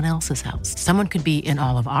in someone else's house. Someone could be in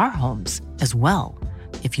all of our homes as well.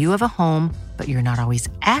 If you have a home, but you're not always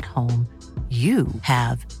at home, you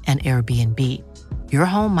have an Airbnb. Your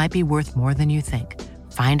home might be worth more than you think.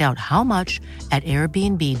 Find out how much at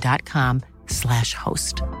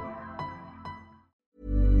airbnb.com/host.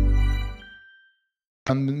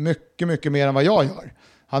 Mycket, mycket mer än vad jag gör.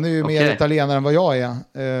 Han är ju mer italienare än vad jag är.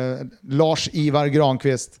 Lars Ivar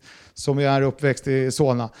Granqvist, som är uppväxt i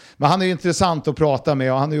Solna. Men han är ju intressant att prata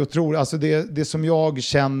med och han är ju otroligt, alltså det som jag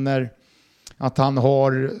känner att han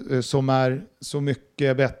har som är så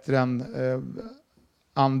mycket bättre än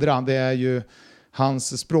andra, det är ju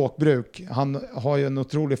hans språkbruk. Han har ju en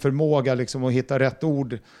otrolig förmåga liksom att hitta rätt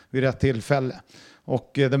ord vid rätt tillfälle.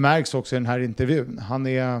 Och det märks också i den här intervjun. Han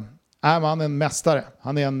är en mästare.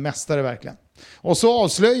 Han är en mästare verkligen. Och så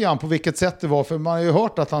avslöjar han på vilket sätt det var. För man har ju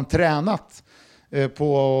hört att han tränat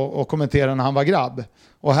på att kommentera när han var grabb.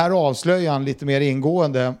 Och här avslöjar han lite mer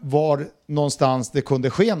ingående var någonstans det kunde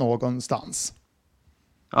ske någonstans.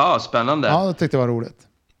 Ja, spännande. Ja, jag tyckte det var roligt.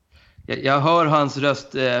 Jag hör hans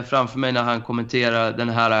röst framför mig när han kommenterar den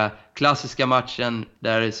här klassiska matchen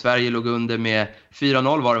där Sverige låg under med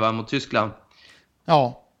 4-0 var det va, mot Tyskland.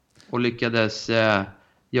 Ja. Och lyckades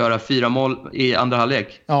göra 4 mål i andra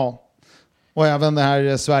halvlek. Ja. Och även det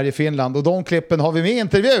här Sverige-Finland. Och de klippen har vi med i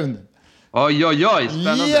intervjun. Oj,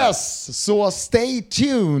 spännande. Yes, så stay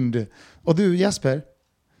tuned. Och du Jesper?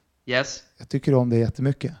 Yes. Jag tycker om det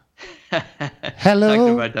jättemycket. Hello. Tack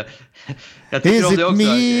Roberta. Is it me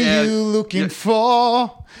you looking for?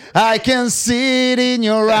 I can see it in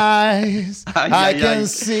your eyes. I can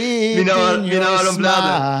see it in your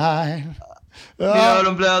smile. Mina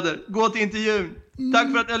öron blöder. Gå till intervjun.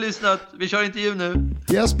 Tack för att ni har lyssnat. Vi kör intervjun nu.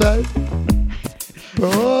 Jesper.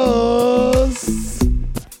 Puss.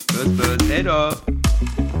 Puss. Hej då.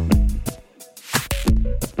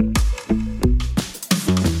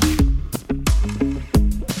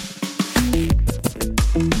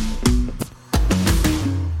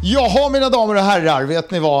 Jaha mina damer och herrar,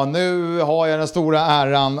 vet ni vad? Nu har jag den stora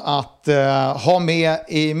äran att ha med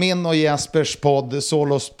i min och Jespers podd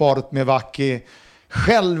Solo Sport med Vacki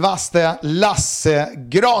självaste Lasse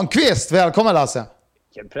Granqvist. Välkommen Lasse!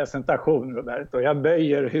 Vilken presentation Roberto. Jag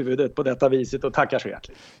böjer huvudet på detta viset och tackar så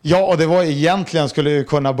hjärtligt. Ja, och det var egentligen skulle ju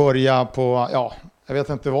kunna börja på, jag vet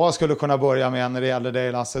inte vad jag skulle kunna börja med när det gäller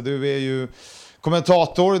dig Lasse. Du är ju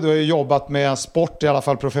kommentator, du har ju jobbat med sport i alla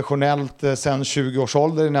fall professionellt sedan 20 års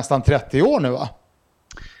ålder, nästan 30 år nu va?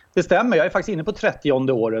 Det stämmer, jag är faktiskt inne på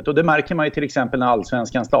 30:e året och det märker man ju till exempel när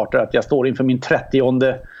Allsvenskan startar att jag står inför min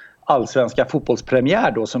 30:e allsvenska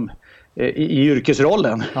fotbollspremiär då som i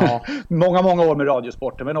yrkesrollen. Ja. många år med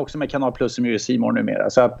radiosporten men också med Kanal Plus som ju är C More numera.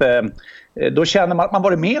 Så att då känner man att man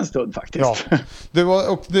varit med en stund faktiskt.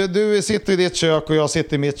 Ja. Du sitter i ditt kök och jag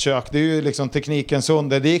sitter i mitt kök. Det är ju liksom teknikens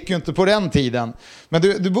under. Det gick ju inte på den tiden. Men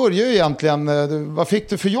du började ju egentligen, vad fick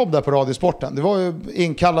du för jobb där på radiosporten? Du var ju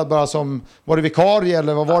inkallad bara som, var du vikarie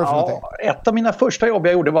eller vad var det för någonting? Ett av mina första jobb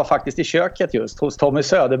jag gjorde var faktiskt i köket just hos Tommy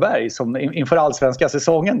Söderberg som inför allsvenska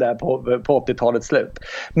säsongen där på 80-talets slut.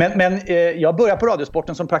 Men jag började på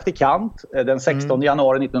radiosporten som praktikant den 16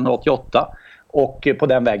 januari 1988 och på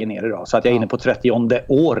den vägen ner idag. Så att jag är inne på 30:e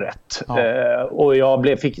året. Ja. Och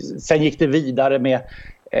sen gick det vidare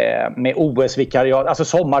med OS-vikariat, alltså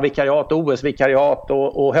sommarvikariat, OS-vikariat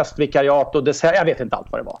och höstvikariat och jag vet inte allt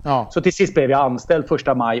vad det var. Ja. Så till sist blev jag anställd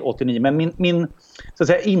 1 maj 89. Men min så att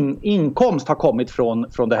säga, inkomst har kommit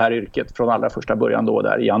från det här yrket från allra första början då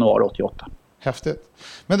där i januari 88. Häftigt.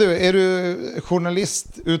 Men du, är du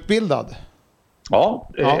journalistutbildad? Ja,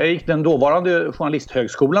 jag gick den dåvarande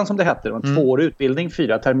journalisthögskolan som det hette. Det var en 2-årig utbildning,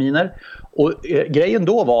 4 terminer. Och grejen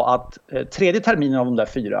då var att 3:e terminen av de där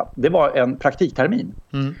 4, det var en praktiktermin.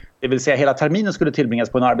 Det vill säga hela terminen skulle tillbringas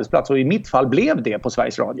på en arbetsplats. Och i mitt fall blev det på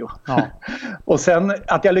Sveriges Radio. Ja. Och sen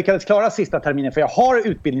att jag lyckades klara sista terminen, för jag har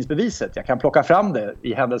utbildningsbeviset. Jag kan plocka fram det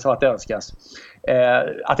i händelse av att det önskas.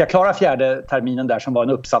 Att jag klarar 4:e terminen där som var en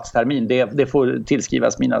uppsatstermin, det får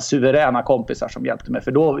tillskrivas mina suveräna kompisar som hjälpte mig.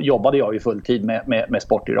 För då jobbade jag ju fulltid med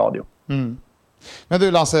sport i radio. Men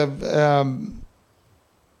du Lasse,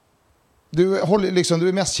 du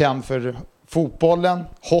är mest känd för fotbollen,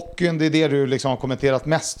 hockeyn, det är det du liksom har kommenterat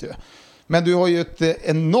mest ju. Men du har ju ett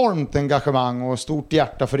enormt engagemang och stort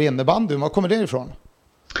hjärta för innebandy. Var kommer det ifrån?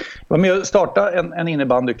 Jag var med att starta en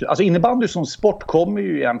innebandy. Alltså innebandy som sport kommer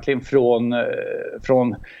ju egentligen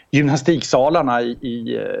från gymnastiksalarna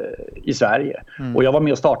i Sverige. Och jag var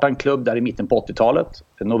med att starta en klubb där i mitten på 80-talet.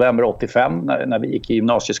 November 85 när vi gick i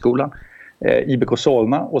gymnasieskolan. IBK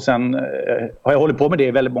Solna och sen har jag hållit på med det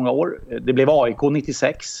i väldigt många år. Det blev AIK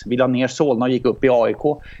 96. Vi la ner Solna och gick upp i AIK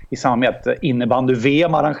i samband med att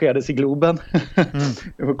innebandy-VM arrangerades i Globen.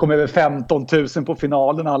 Det kom över 15 000 på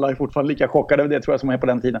finalen. Alla är fortfarande lika chockade över det tror jag som är på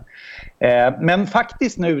den tiden. Men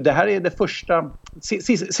faktiskt nu, det här är det första...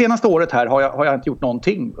 Senaste året här har jag inte gjort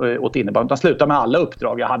någonting åt innebandy utan slutat med alla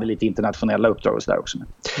uppdrag. Jag hade lite internationella uppdrag och sådär också.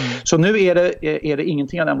 Så nu är det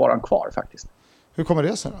ingenting av den varan kvar faktiskt. Hur kommer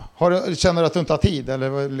det sig då? Känner du att du inte har tid?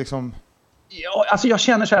 Eller liksom... Ja, alltså jag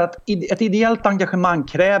känner så här att ett ideellt engagemang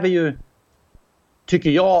kräver ju tycker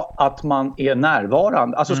jag att man är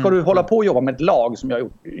närvarande. Alltså ska du hålla på och jobba med ett lag som jag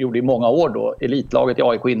gjorde i många år då, elitlaget i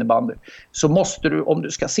AIK innebandy, så måste du, om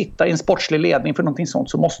du ska sitta i en sportslig ledning för någonting sånt,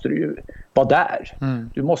 så måste du ju vara där.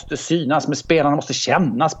 Du måste synas med spelarna, måste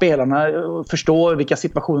känna spelarna och förstå vilka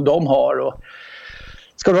situationer de har. Och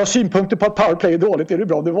ska du ha synpunkter på att powerplay är dåligt, är det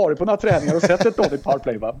bra om du varit på några träningar och sett ett dåligt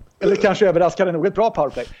powerplay, va? Eller kanske överraskande nog ett bra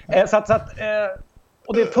powerplay.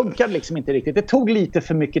 Och det funkar liksom inte riktigt. Det tog lite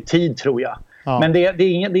för mycket tid, tror jag. Ja. Men det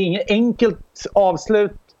är inget enkelt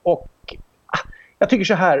avslut. Och jag tycker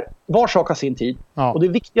så här, var sak har sin tid. Ja. Och det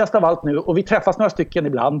viktigaste av allt nu, och vi träffas några stycken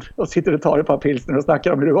ibland och sitter och tar ett par pilsner och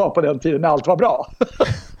snackar om hur det var på den tiden när allt var bra.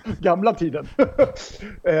 Gamla tiden.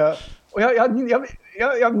 Och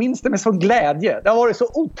jag minns det med sån glädje. Det har varit så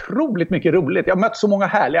otroligt mycket roligt. Jag har mött så många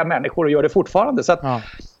härliga människor och gör det fortfarande. Så att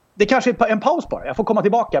det kanske är en paus bara. Jag får komma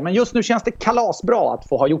tillbaka. Men just nu känns det kalasbra att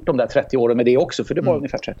få ha gjort de där 30 åren med det också. För det var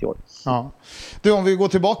ungefär 30 år. Ja. Du, om vi går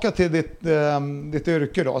tillbaka till ditt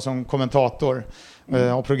yrke då, som kommentator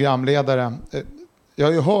och programledare. Jag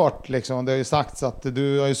har ju hört, liksom, det har ju sagts att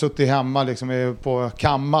du har ju suttit hemma liksom, på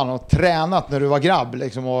kammaren och tränat när du var grabb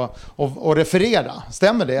liksom, och referera.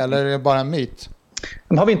 Stämmer det, eller är det bara en myt?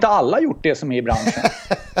 Men har vi inte alla gjort det som är i branschen?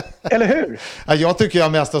 Eller hur? Ja, jag tycker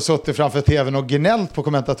jag mest har suttit framför tvn och gnällt på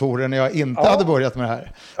kommentatorer när jag inte hade börjat med det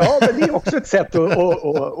här. Ja, men det är också ett sätt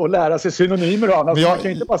att lära sig synonymer och annat. Man kan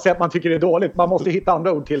ju inte bara säga att man tycker det är dåligt. Man måste hitta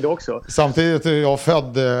andra ord till det också. Samtidigt är jag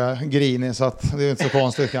född grinig, så att det är inte så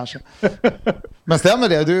konstigt kanske. Men stämmer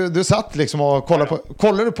det? Du satt liksom och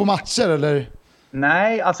kollade du på matcher eller?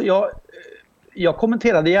 Nej, alltså jag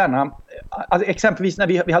kommenterade gärna. Alltså, exempelvis när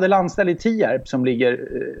vi hade landställ i Tierp som ligger,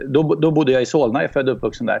 då bodde jag i Solna, jag är född och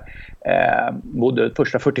uppvuxen där. Bodde de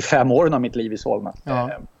första 45 åren av mitt liv i Solna. Ja.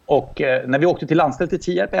 Och när vi åkte till landställ till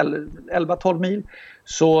Tierp, 11-12 mil,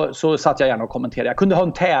 så satt jag gärna och kommenterade. Jag kunde ha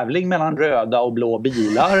en tävling mellan röda och blå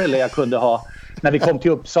bilar, eller jag kunde ha, när vi kom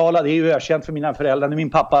till Uppsala, det är ju ökänt för mina föräldrar. Min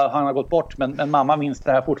pappa, han har gått bort, men mamma minns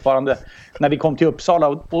det här fortfarande. När vi kom till Uppsala,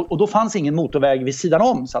 och då fanns ingen motorväg vid sidan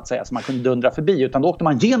om, så att säga, som man kunde dundra förbi, utan då åkte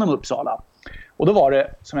man genom Uppsala. Och då var det,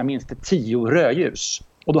 som jag minns det, 10 rödljus.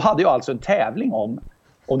 Och då hade jag alltså en tävling om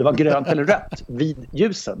det var grönt eller rött vid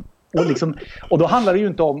ljusen. Och då handlade det ju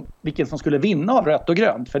inte om vilken som skulle vinna av rött och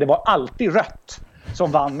grönt, för det var alltid rött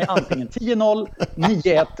som vann med antingen 10-0,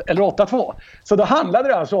 9-1 eller 8-2. Så då handlade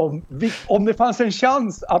det alltså om det fanns en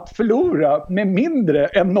chans att förlora med mindre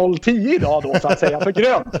än 0-10 idag då, så att säga, för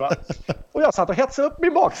grönt. Va? Och jag satt och hetsade upp mig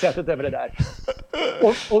i baksätet över det där.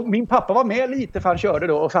 Och min pappa var med lite, för han körde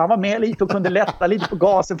då. Och så han var med lite och kunde lätta lite på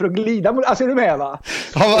gasen för att glida. Alltså är du med, va?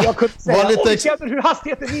 Och jag kunde säga, känner hur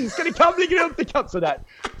hastigheten minskar, det kan bli grönt, det kan sådär.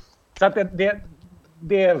 Så att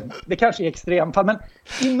det kanske är extremfall, men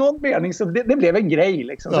i någon mening så det blev en grej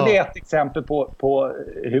liksom. Så det är ett exempel på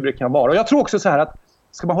hur det kan vara. Och jag tror också så här att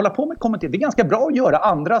ska man hålla på med kommentera, det är ganska bra att göra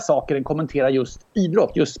andra saker än kommentera just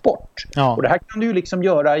idrott, just sport. Ja. Och det här kan du ju liksom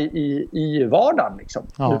göra i vardagen liksom.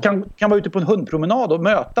 Ja. Du kan vara ute på en hundpromenad och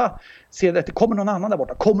möta, se att det kommer någon annan där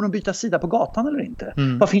borta. Kommer de byta sida på gatan eller inte?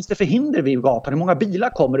 Vad finns det för hinder vid gatan? Hur många bilar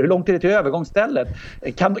kommer? Hur långt är det till övergångsstället?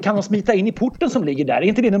 Kan de smita in i porten som ligger där? Är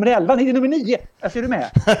inte det nummer 11? Nej, det är nummer 9. Alltså, är du med?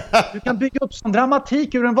 Du kan bygga upp sån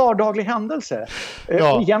dramatik ur en vardaglig händelse.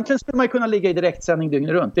 Ja. Och egentligen skulle man ju kunna ligga i direktsändning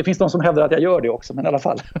dygnet runt. Det finns de som hävdar att jag gör det också, men i alla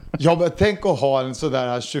fall. Ja, men tänk att ha en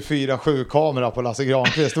sådär 24/7-kamera på Lasse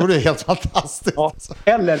Granqvist. Det är helt fantastiskt. Ja.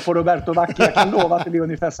 Eller på Roberto Vacchi. Jag kan lova att det blir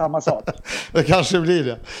ungefär samma sak. Det kanske blir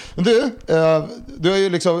det. Men du har ju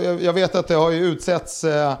liksom, jag vet att det har ju utsetts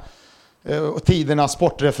tidernas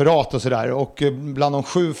sportreferat och sådär, och bland de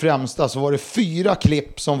 7 främsta så var det 4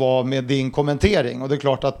 klipp som var med din kommentering, och det är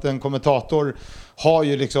klart att en kommentator har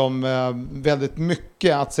ju liksom väldigt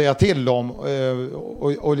mycket att säga till om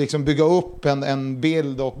och liksom bygga upp en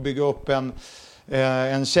bild och bygga upp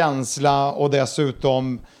en känsla, och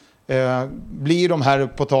dessutom blir de här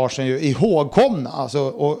reportagen ju ihågkomna, alltså,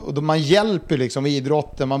 och man hjälper liksom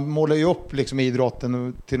idrotten, man målar ju upp liksom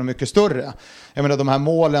idrotten till något mycket större. Jag menar, de här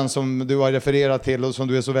målen som du har refererat till och som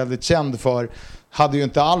du är så väldigt känd för hade ju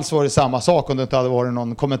inte alls varit samma sak om det inte hade varit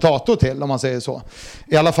någon kommentator till, om man säger så.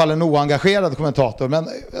 I alla fall en oengagerad kommentator. Men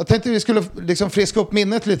jag tänkte vi skulle liksom friska upp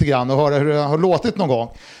minnet lite grann och höra hur det har låtit någon gång.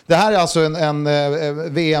 Det här är alltså en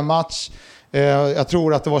VM-match. Jag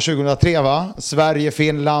tror att det var 2003, va?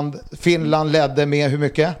 Sverige-Finland. Finland ledde med hur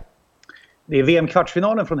mycket? Det är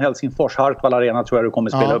VM-kvartsfinalen från Helsingfors. Hartwall Arena tror jag du kommer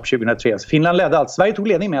spela upp 2003. Finland ledde allt. Sverige tog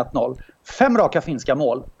ledning med 1-0. 5 raka finska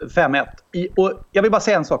mål. 5-1. Och jag vill bara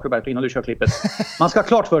säga en sak, Roberto, innan du kör klippet. Man ska ha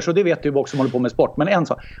klart för sig, och det vet du också som håller på med sport. Men en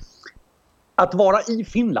sak. Att vara i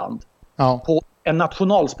Finland på en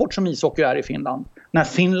nationalsport som ishockey är i Finland. när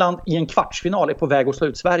Finland i en kvartsfinal är på väg att slå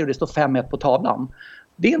ut Sverige och det står 5-1 på tavlan.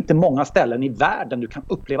 Det är inte många ställen i världen du kan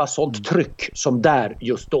uppleva sånt tryck som där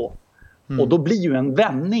just då. Och då blir ju en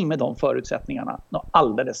vändning med de förutsättningarna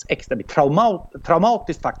alldeles extra. Det blir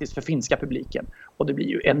traumatiskt faktiskt för finska publiken. Och det blir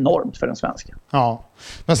ju enormt för den svenska. Ja,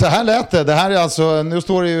 men så här lät det. Det här är alltså, nu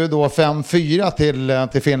står det ju då 5-4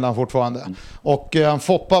 till Finland fortfarande. Och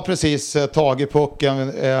Foppa har precis tagit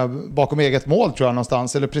pucken bakom eget mål tror jag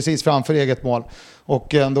någonstans. Eller precis framför eget mål.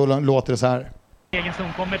 Och då låter det så här. Egen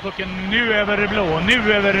zon kommer pucken nu över blå, nu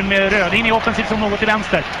över med röd, in i offensiv som något till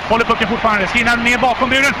vänster. Håller pucken fortfarande, skrinar ner bakom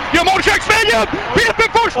buren. Gör mål, köksvägen! Peter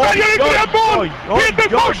Forsberg gör ett drömmål! Peter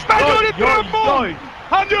Forsberg gör ett drömmål!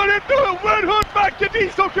 Han gör ett oerhört vackert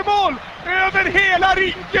ishockeymål! Över hela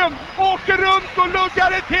rinken! Åker runt och luggar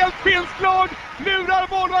ett helt finskt lag! Lurar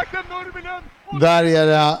målvakten Nurminen! Där är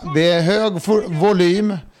det är hög volym,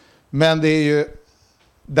 men det är ju,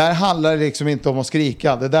 där handlar det liksom inte om att skrika.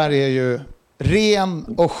 Det där är ju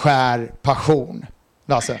ren och skär passion.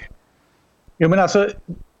 Lasse? Jo, men alltså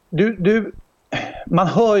man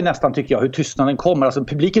hör ju nästan, tycker jag, hur tystnaden kommer. Alltså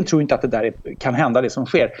publiken tror inte att det där kan hända, det som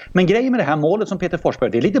sker. Men grejen med det här målet som Peter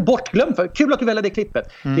Forsberg, det är lite bortglömt. Kul att du väljer det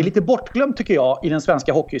klippet. Det är lite bortglömt, tycker jag, i den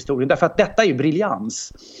svenska hockeyhistorien. Därför att detta är ju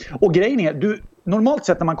briljans. Och grejen är, normalt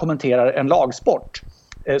sett när man kommenterar en lagsport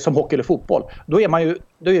som hockey eller fotboll, då är ju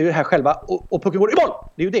det här själva och pucken går i boll.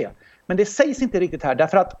 Det är ju det. Men det sägs inte riktigt här,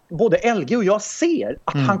 därför att både LG och jag ser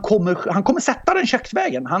att han kommer sätta den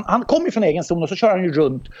köksvägen. Han kommer från egen zon och så kör han ju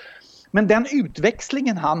runt. Men den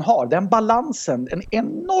utväxlingen han har, den balansen, den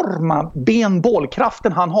enorma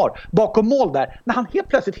benbålkraften han har bakom mål där, när han helt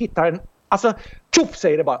plötsligt hittar en, alltså tjoff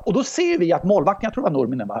säger det bara. Och då ser vi att målvakten, jag tror det var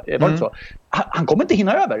Nurminen, var det så? Han kommer inte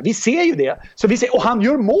hinna över, vi ser ju det. Så vi ser, och han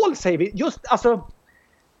gör mål, säger vi, just alltså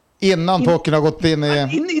innan pucken har gått in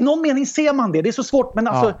i någon mening ser man det, det är så svårt, men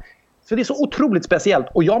alltså så det är så otroligt speciellt.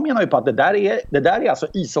 Och jag menar ju på att det där är alltså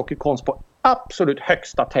ishockeykonst på absolut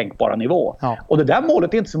högsta tänkbara nivå. Ja. Och det där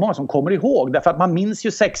målet är inte så många som kommer ihåg. Därför att man minns ju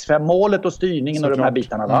 6-5 målet och styrningen så och de här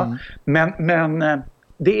bitarna. Va? Men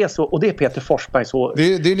det är så, och det är Peter Forsberg så.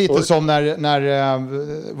 Det är lite som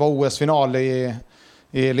när var OS-final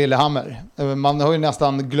i Lillehammer. Man har ju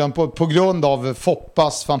nästan glömt på grund av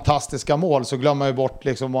Foppas fantastiska mål, så glömmer man ju bort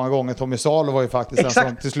liksom många gånger Tommy Salo var ju faktiskt den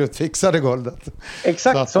som till slut fixade guldet.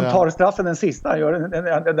 Exakt, att, som tar straffen den sista,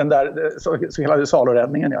 gör den där så hela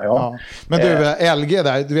Salo-räddningen. Ja. Men du, LG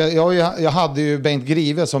där, jag hade ju Bengt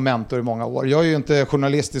Grive som mentor i många år. Jag är ju inte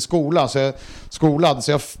journalist i skolan,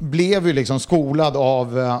 så jag blev ju liksom skolad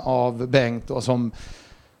av Bengt, och som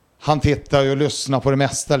han tittar och lyssnar på det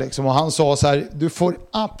mesta liksom. Och han sa så här: du får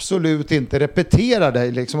absolut inte repetera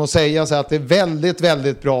dig liksom, och säga så här att det är väldigt,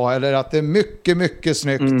 väldigt bra eller att det är mycket, mycket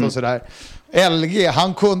snyggt och sådär. LG,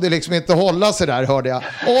 han kunde liksom inte hålla sig där, hörde jag.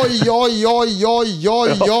 Oj.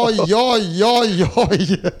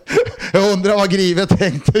 Jag undrar vad Grive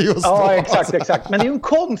tänkte just då. Ja, exakt. Men det är ju en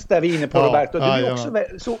konst där vi är inne på, Roberto. Du är också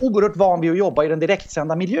så oerhört van vid att jobba i den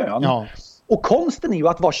direktsända miljön. Ja. Och konsten är ju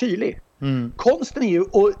att vara kylig. Konsten är ju,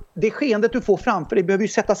 och det skeendet du får framför dig behöver ju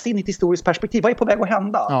sättas in i ett historiskt perspektiv. Vad är på väg att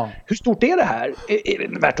hända? Ja. Hur stort är det här? Är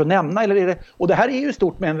det värt att nämna? Eller är det, och det här är ju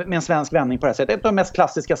stort med en svensk vändning på det här sättet. Ett av de mest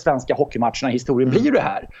klassiska svenska hockeymatcherna i historien blir det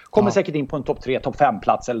här. Kommer säkert in på en topp 3, topp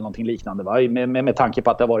 5-plats eller någonting liknande. Va? Med tanke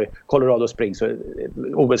på att det har varit Colorado Springs och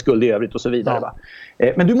OS-guld i övrigt och så vidare. Va?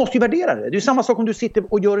 Men du måste ju värdera det. Det är ju samma sak om du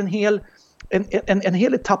sitter och gör en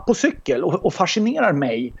hel etapp på cykel och fascinerar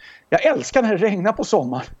mig. Jag älskar när det regnar på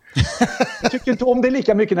sommaren. Jag tycker inte om det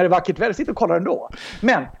lika mycket när det är vackert väder. Sitter och kollar ändå.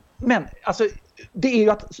 Men alltså, det är ju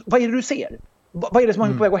att, vad är det du ser? Vad är det som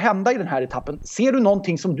är på väg att hända i den här etappen? Ser du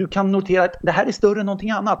någonting som du kan notera att det här är större än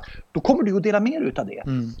någonting annat, då kommer du att dela mer utav det.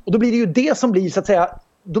 Och då blir det ju det som blir, så att säga,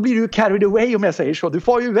 då blir du carried away, om jag säger så. Du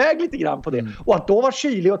får ju iväg lite grann på det. Och att då vara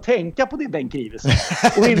kylig och tänka på det Bengt Grive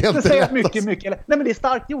och inte säga mycket. Nej, men det är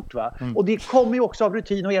starkt gjort, va? Och det kommer ju också av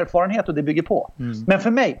rutin och erfarenhet, och det bygger på. Men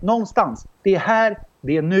för mig, någonstans, det är här,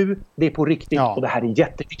 det är nu, det är på riktigt. Och det här är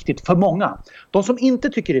jätteviktigt för många. De som inte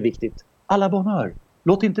tycker det är viktigt, alla bonheur.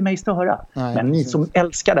 Låt inte mig störa. Nej, men ni som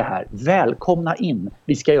älskar det här, välkomna in.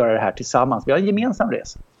 Vi ska göra det här tillsammans. Vi har en gemensam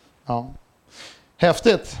resa. Ja.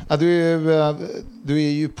 Häftigt. Ja, du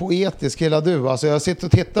är ju poetisk hela du. Alltså jag sitter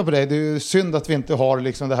och tittar på dig. Det är ju synd att vi inte har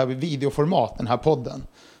liksom det här videoformat, den här podden.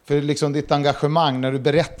 För liksom ditt engagemang när du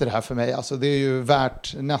berättar det här för mig, alltså det är ju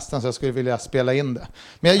värt nästan så jag skulle vilja spela in det.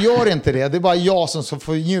 Men jag gör inte det. Det är bara jag som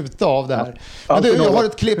får njuta av det här. Men du, jag har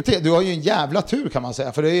ett klipp till. Du har ju en jävla tur, kan man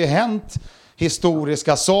säga. För det har ju hänt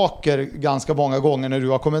historiska saker ganska många gånger när du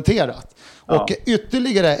har kommenterat. Och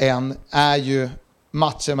ytterligare en är ju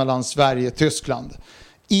matchen mellan Sverige och Tyskland.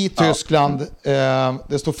 i Tyskland.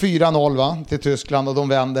 Det står 4-0 va, till Tyskland och de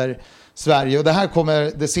vänder Sverige. Och det här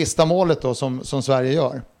kommer det sista målet då som Sverige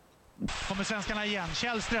gör. Kommer svenskarna igen.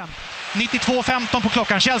 Källström. 92:15 på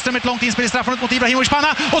klockan. Källström ett långt inspel i straffområdet mot Ibrahimovic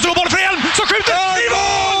panna. Och så boll för Elm. Så skjuter. I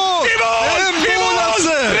mål! I mål! I mål!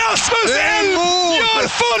 Rasmus Elm gör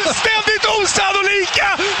fullständigt osannolika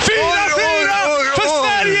 4-4 för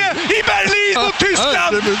Sverige i Berlin och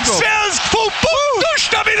Tyskland. Svensk fotboll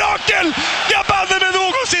största mirakel! Jag banne med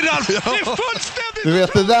någonsin, Ralf. Det är fullständigt... Du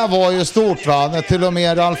vet, det där var ju stort va. När till och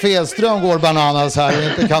med Ralf Edström går bananas här och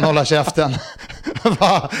inte kan hålla käften.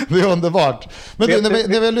 Det är underbart. Men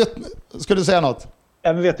skulle du säga något?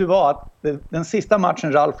 Ja, men vet du vad? Den sista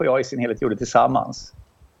matchen Ralf och jag i sin helhet gjorde tillsammans,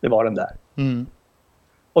 det var den där.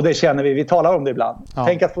 Och det känner vi talar om det ibland. Ja.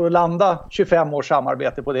 Tänk att få landa 25 års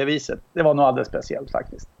samarbete på det viset. Det var nog alldeles speciellt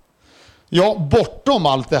faktiskt. Ja, bortom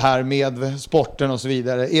allt det här med sporten och så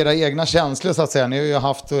vidare. Era egna känslor så att säga. Ni har ju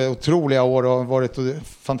haft otroliga år och varit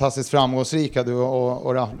fantastiskt framgångsrika du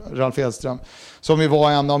och Ralf Edström. Som ju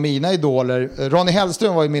var en av mina idoler. Ronny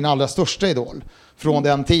Hellström var ju min allra största idol från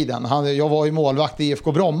den tiden. Jag var ju målvakt i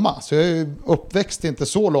IFK Bromma. Så jag är ju uppväxt inte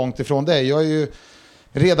så långt ifrån dig. Jag är ju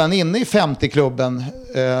redan inne i 50-klubben.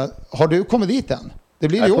 Har du kommit dit än? Det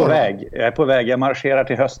blir ju år. Jag är på väg. Jag marscherar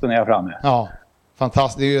till hösten när jag är framme. Ja.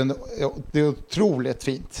 Fantastiskt, det är otroligt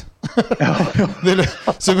fint.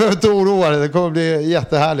 Så vi behöver inte oroa dig, det kommer bli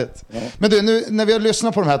jättehärligt. Ja. Men du, nu, när vi har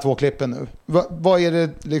lyssnat på de här 2 klippen nu, vad är det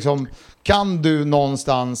liksom, kan du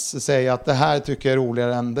någonstans säga att det här tycker jag är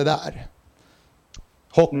roligare än det där?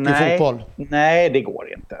 Hockey, fotboll? Nej, det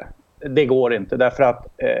går inte. Det går inte därför att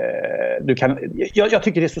jag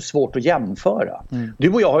tycker det är så svårt att jämföra. Du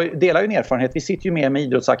och jag delar ju en erfarenhet. Vi sitter ju med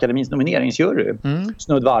Idrottsakademins nomineringsjury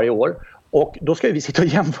snudd varje år. Och då ska vi sitta och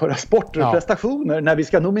jämföra sporter och prestationer när vi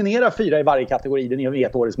ska nominera 4 i varje kategori. Den är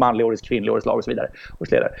vet årets manlig, årets kvinnlig, årets lag och så vidare.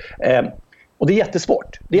 Och det är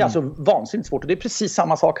jättesvårt. Det är alltså vansinnigt svårt och det är precis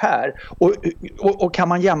samma sak här. Och kan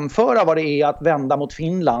man jämföra vad det är att vända mot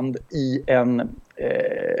Finland i en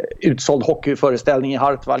utsåld hockeyföreställning i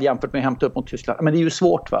Hartwall jämfört med att hämta upp mot Tyskland. Men det är ju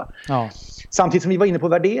svårt va? Ja. Samtidigt som vi var inne på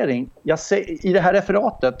värdering. I det här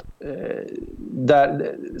referatet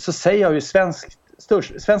så säger jag ju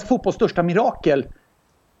svensk fotbolls största mirakel.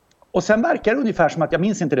 Och sen verkar det ungefär som att, jag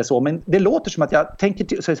minns inte det så, men det låter som att jag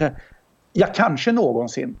tänker så här, jag kanske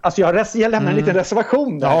någonsin. Alltså jag lämnar en liten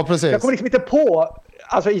reservation där. Ja, precis. Jag kommer liksom inte på,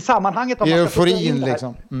 alltså i sammanhanget. I euforin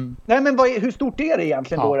liksom. Nej, men hur stort är det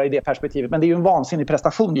egentligen då i det perspektivet? Men det är ju en vansinnig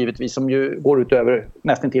prestation givetvis som ju går utöver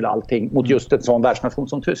nästan till allting mot just en sån världsnation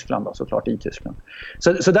som Tyskland då, såklart i Tyskland.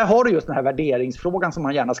 Så där har du just den här värderingsfrågan som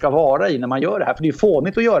man gärna ska vara i när man gör det här. För det är ju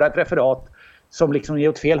fånigt att göra ett referat som liksom är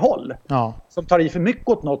åt fel håll. Ja. Som tar i för mycket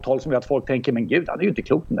åt något håll som gör att folk tänker, men gud, han är ju inte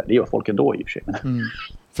klok där. Det gör folk ändå i och för sig.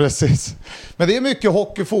 Precis. Men det är mycket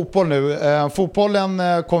hockey, fotboll nu. Fotbollen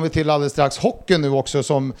kommer vi till alldeles strax. Hockey nu också,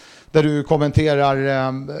 där du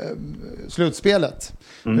kommenterar slutspelet.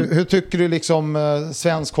 Hur tycker du liksom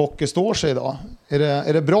svensk hockey står sig idag?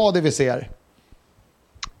 Är det bra det vi ser?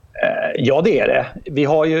 Ja, det är det. Vi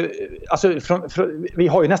har ju, alltså, vi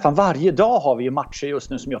har ju nästan varje dag har vi ju matcher just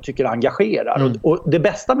nu som jag tycker engagerar. Och det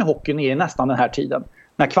bästa med hockeyn är nästan den här tiden.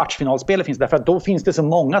 När kvartsfinalspelet finns, därför att då finns det så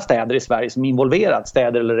många städer i Sverige som är involverat,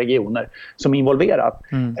 städer eller regioner som är involverat.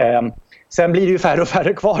 Sen blir det ju färre och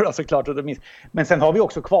färre kvar såklart. Men sen har vi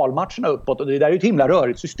också kvalmatcherna uppåt och det där är ju ett himla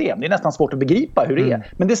rörigt system. Det är nästan svårt att begripa hur det är.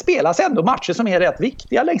 Men det spelas ändå matcher som är rätt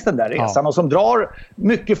viktiga längs den där resan och som drar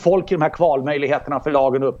mycket folk i de här kvalmöjligheterna för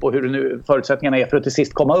lagen upp och hur det nu förutsättningarna är för att till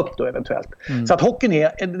sist komma upp då eventuellt. Så att hockeyn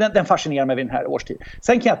den fascinerar mig vid den här årstiden.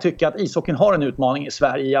 Sen kan jag tycka att ishockeyn har en utmaning i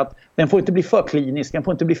Sverige i att den får inte bli för klinisk, den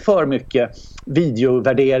får inte bli för mycket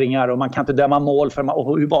videovärderingar och man kan inte döma mål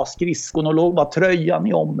för hur var skridskon och låg var tröjan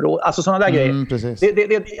i området. Alltså sådana där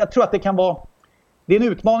grejer. Jag tror att det kan vara, det är en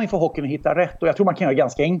utmaning för hockeyn att hitta rätt och jag tror man kan göra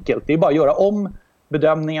ganska enkelt. Det är bara att göra om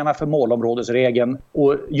bedömningarna för målområdesregeln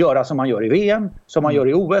och göra som man gör i VM, som man gör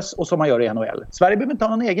i OS och som man gör i NHL. Sverige behöver inte ha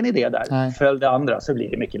någon egen idé där. Följ det andra så blir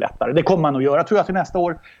det mycket lättare. Det kommer man att göra. Jag tror att till nästa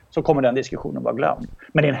år så kommer den diskussionen vara glömd.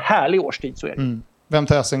 Men det är en härlig årstid, så är det. Vem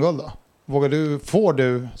tar SM-guld då? Får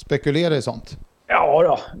du spekulera i sånt? Ja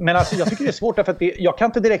då, men alltså, jag tycker det är svårt därför att jag kan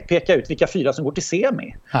inte direkt peka ut vilka 4 som går till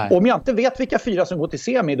semi. Och om jag inte vet vilka 4 som går till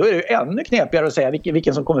semi, då är det ju ännu knepigare att säga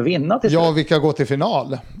vilken som kommer vinna till slut. Ja, vilka går till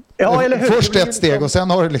final. Ja, eller hur? Först ett steg och sen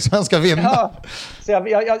har du liksom en ska vinna. Ja, så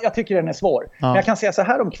jag tycker den är svår. Ja. Men jag kan säga så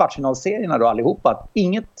här om kvartsfinalserierna då allihopa, att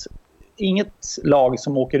inget lag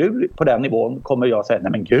som åker ur på den nivån kommer jag säga,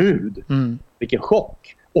 nej men gud, vilken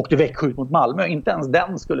chock. Och det Växjö ut mot Malmö. Inte ens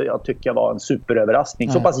den skulle jag tycka var en superöverraskning.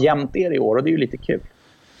 Nej. Så pass jämnt är det i år och det är ju lite kul.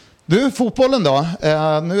 Du, fotbollen då.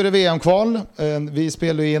 Nu är det VM-kval. Vi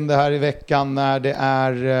spelar in det här i veckan när det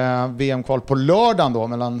är VM-kval på lördagen då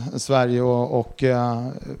mellan Sverige och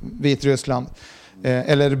Vitryssland.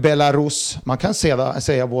 Eller Belarus. Man kan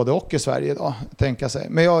säga både och i Sverige idag, tänka sig.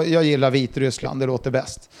 Men jag gillar Vitryssland, det låter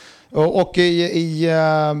bäst. Och i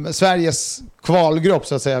Sveriges kvalgrupp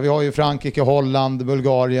så att säga, vi har ju Frankrike, Holland,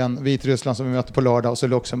 Bulgarien, Vitryssland som vi möter på lördag och så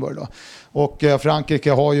Luxemburg då. Och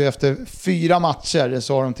Frankrike har ju efter 4 matcher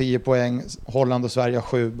så har de 10 poäng, Holland och Sverige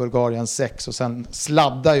 7, Bulgarien 6 och sen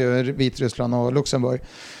sladdar ju Vitryssland och Luxemburg.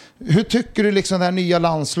 Hur tycker du liksom det här nya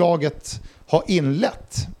landslaget har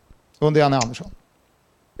inlett under Janne Andersson?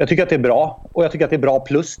 Jag tycker att det är bra, och jag tycker att det är bra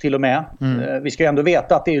plus till och med. Vi ska ju ändå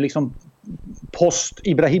veta att det är ju liksom post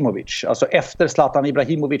Ibrahimovic, alltså efter Zlatan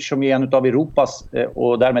Ibrahimovic som är en av Europas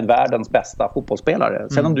och därmed världens bästa fotbollsspelare.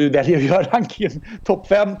 Sen om du väljer att göra rankingen topp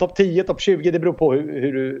 5, topp 10, topp 20, det beror på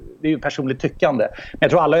hur du, det är ju personligt tyckande. Men jag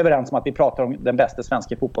tror alla är överens om att vi pratar om den bästa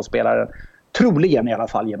svenska fotbollsspelaren, troligen i alla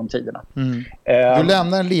fall genom tiderna. Du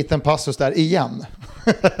lämnar en liten passus där igen.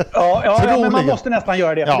 Ja, men man måste nästan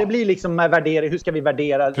göra det. För det blir liksom med värdering. Hur ska vi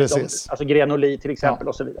värdera alltså Grenoli till exempel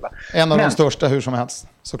och så vidare. En av de största hur som helst,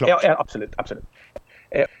 såklart. Ja, absolut.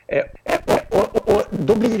 Och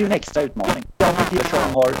då blir det ju en extra utmaning.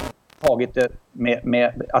 Som har tagit det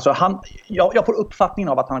med alltså jag får uppfattningen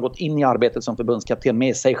av att han har gått in i arbetet som förbundskapten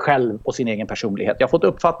med sig själv och sin egen personlighet. Jag har fått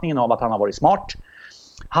uppfattningen av att han har varit smart.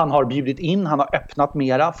 Han har bjudit in, han har öppnat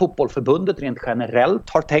mera. Fotbollförbundet rent generellt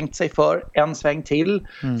har tänkt sig för en sväng till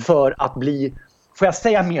för att bli, får jag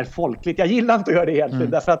säga, mer folkligt. Jag gillar inte att göra det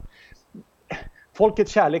egentligen därför att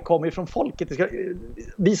folkets kärlek kommer ju från folket.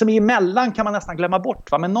 Vi som är emellan kan man nästan glömma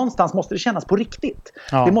bort. Va? Men någonstans måste det kännas på riktigt.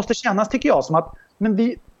 Ja. Det måste kännas, tycker jag, som att men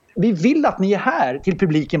vi vill att ni är här till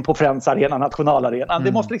publiken på Friends Arena, nationalarenan.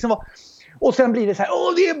 Det måste liksom vara... Och sen blir det så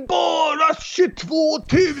här, det är bara 22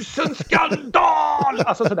 000 skandal!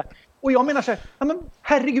 Alltså sådär. Och jag menar så här, men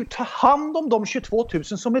herregud, ta hand om de 22 000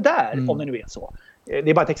 som är där, om det nu är så. Det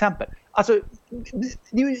är bara ett exempel. Alltså,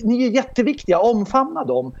 ni är jätteviktiga, omfamna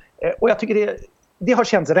dem. Och jag tycker det har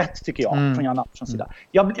känts rätt, tycker jag, från Jan Anderssons sida.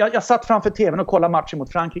 Jag satt framför tvn och kollade matchen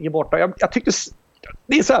mot Frankrike borta. Jag tyckte...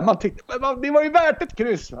 Det är så här, man tyckte, det var ju värt ett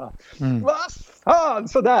kryss, va? Vad fan,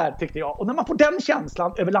 sådär tyckte jag. Och när man får den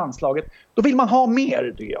känslan över landslaget, då vill man ha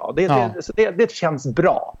mer, tycker jag. Det känns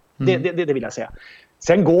bra. Det vill jag säga.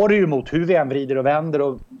 Sen går det ju mot hur vi än vrider och vänder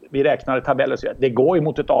och vi räknar i tabeller. Så det går ju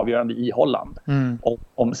mot ett avgörande i Holland.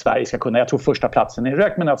 Om Sverige ska kunna, jag tror första platsen är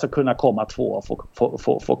rök, men alltså kunna komma 2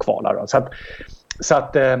 och få kvala. Då. Så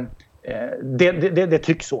att det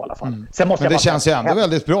tycks så i alla fall. Sen måste men det känns ju ändå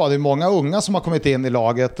väldigt bra. Det är många unga som har kommit in i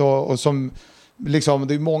laget och som liksom,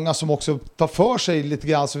 det är många som också tar för sig lite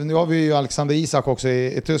grann. Så nu har vi ju Alexander Isak också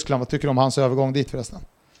i Tyskland. Vad tycker du om hans övergång dit förresten?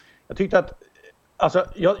 Jag tyckte att alltså,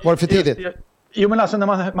 var det för tidigt? Jo, men alltså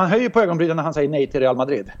när man höjer på ögonbrynen när han säger nej till Real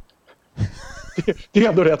Madrid. Det är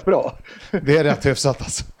ändå rätt bra. Det är rätt hyfsat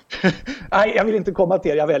alltså. Nej, jag vill inte komma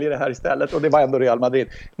till jag väljer det här istället. Och det var ändå Real Madrid.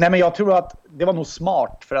 Nej, men jag tror att det var nog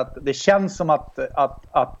smart. För att det känns som att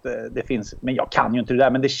det finns... Men jag kan ju inte det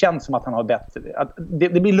där. Men det känns som att han har bättre... Att det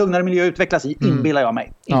blir lugnare miljö att utvecklas i. Inbillar jag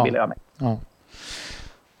mig.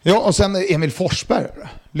 Ja, och sen Emil Forsberg.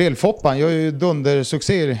 Lill-Foppan gör ju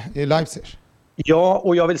dundersuccé i Leipzig. Ja,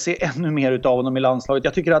 och jag vill se ännu mer utav honom i landslaget.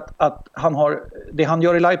 Jag tycker att han har... Det han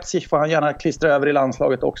gör i Leipzig får han gärna klistra över i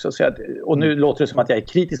landslaget också. Så och nu låter det som att jag är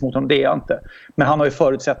kritisk mot honom, det är jag inte. Men han har ju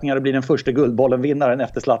förutsättningar att bli den första guldbollen-vinnaren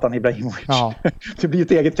efter Zlatan Ibrahimovic. Ja. Det blir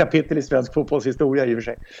ett eget kapitel i svensk fotbollshistoria i och för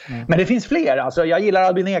sig. Men det finns fler. Alltså, jag gillar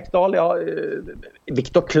Albin Ekdal.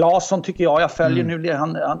 Viktor Claesson tycker jag följer nu.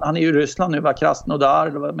 Han är ju i Ryssland nu, var Krasnodar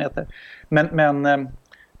eller vad det heter. Men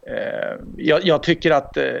jag tycker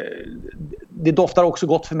att det doftar också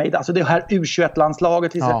gott för mig. Alltså det här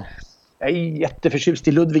U21-landslaget. Jag är jätteförtjust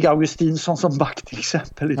i Ludvig Augustinsson som back till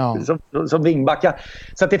exempel. Som vingbacka.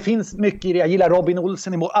 Så att det finns mycket i det. Jag gillar Robin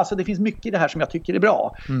Olsen i mål. Alltså det finns mycket i det här som jag tycker är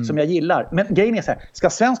bra. Som jag gillar. Men grejen är så här. Ska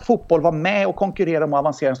svensk fotboll vara med och konkurrera om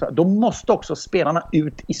avancering, då måste också spelarna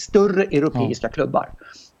ut i större europeiska klubbar.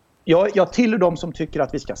 Jag tillhör dem som tycker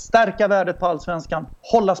att vi ska stärka värdet på allsvenskan.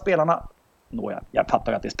 Hålla spelarna. Jag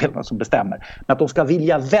fattar att det är spelarna som bestämmer. Men att de ska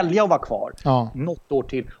vilja välja att vara kvar något år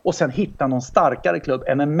till. Och sen hitta någon starkare klubb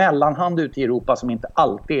än en mellanhand ute i Europa som inte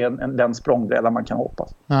alltid är den språngbräda man kan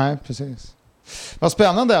hoppas. Nej, precis. Vad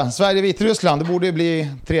spännande. Sverige-Vitryssland, det borde ju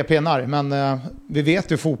bli 3 pinnar. Men vi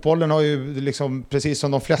vet ju, fotbollen har ju liksom, precis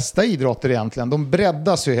som de flesta idrotter egentligen, de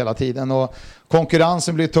breddas ju hela tiden. Och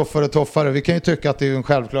konkurrensen blir tuffare och tuffare. Vi kan ju tycka att det är en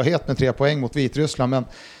självklarhet med 3 poäng mot Vitryssland, men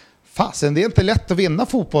fasen, det är inte lätt att vinna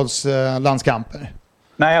fotbollslandskamper.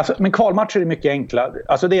 Nej, alltså, men kvalmatcher är mycket enkla.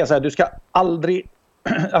 Alltså det är så här, du ska aldrig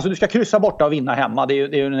Alltså du ska kryssa borta och vinna hemma. Det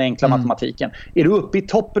är ju den enkla matematiken. Är du uppe i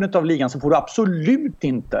toppen av ligan så får du absolut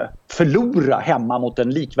inte förlora hemma mot en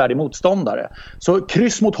likvärdig motståndare. Så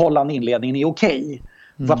kryss mot Holland i inledningen är okej.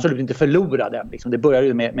 Du får absolut inte förlora den. Liksom. Det börjar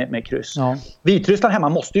ju med kryss. Ja. Vitryssland hemma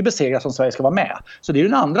måste ju besegras om Sverige ska vara med. Så det är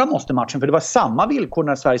den andra måste-matchen. För det var samma villkor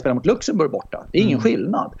när Sverige spelar mot Luxemburg borta. Det är ingen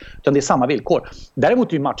skillnad. Utan det är samma villkor. Däremot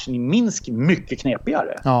är ju matchen i Minsk mycket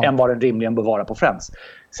knepigare än vad den rimligen bör vara på Friends.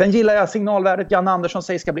 Sen gillar jag signalvärdet. Janne Andersson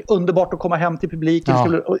säger att det ska bli underbart att komma hem till publiken.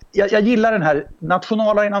 Ja. Jag gillar den här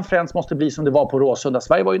nationalarenan Friends måste bli som det var på Råsunda.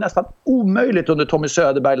 Sverige var ju nästan omöjligt under Tommy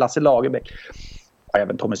Söderberg, Lasse Lagerbäck.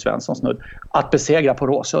 Även Tommy Svensson snudd, att besegra på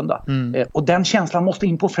Råsunda. Och den känslan måste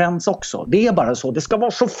in på Friends också. Det är bara så. Det ska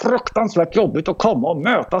vara så fruktansvärt jobbigt att komma och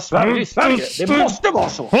möta Sverige i Sverige. Det måste vara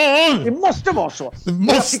så. Det måste vara så. Det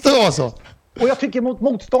måste vara så. Och jag tycker mot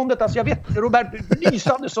motståndet, alltså jag vet, Robert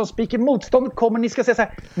Nysande som speaker, motståndet kommer, ni ska säga så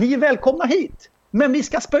här, ni är välkomna hit, men vi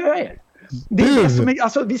ska spöa er. Det är det som är,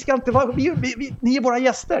 alltså vi ska inte vara, ni är våra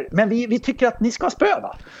gäster, men vi tycker att ni ska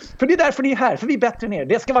spöa. För det är därför ni är här, för vi är bättre än er.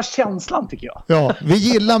 Det ska vara känslan, tycker jag. Ja, vi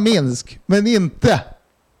gillar Minsk, men inte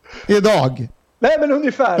idag. Nej, men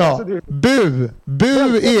ungefär. Ja. Alltså,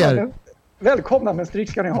 Bu er. Välkomna, men stryk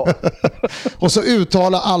ska ni ha. Och så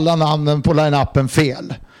uttala alla namnen på line-upen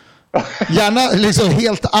fel. Gärna liksom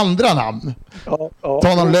helt andra namn.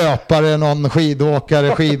 Ta någon löpare, någon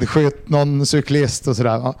skidåkare, skidskytt, någon cyklist och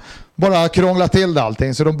sådär. Bara krångla till det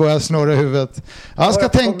allting så de börjar snurra i huvudet. Jag ska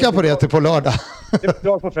tänka på det till på lördag. Det är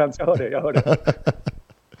bra på Friends, jag hör det.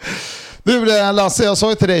 Du Lasse, jag sa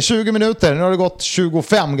ju till dig 20 minuter. Nu har det gått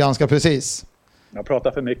 25 ganska precis. Jag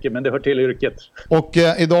pratar för mycket, men det hör till yrket. Och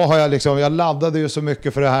idag har jag laddade ju så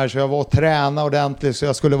mycket för det här så jag var och tränade ordentligt så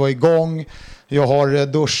jag skulle vara igång. Jag har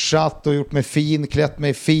duschat och gjort mig fin, klätt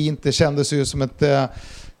mig fint. Det kändes ju som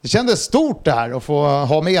det kändes stort det här att få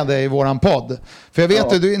ha med dig i våran podd. För jag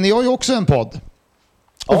vet ju, ni har ju också en podd.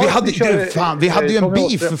 Och vi hade ju en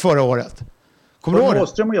beef förra året. Kommer du ihåg det?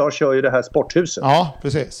 Åström och jag kör ju det här Sporthuset. Ja,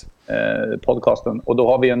 precis. Podcasten. Och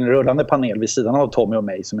då har vi en rullande panel vid sidan av Tommy och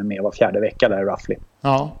mig som är med var 4:e vecka där roughly.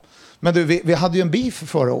 Ja. Men du, vi hade ju en beef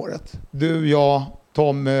förra året. Du, jag,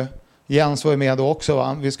 Tommy, Jens var med då också,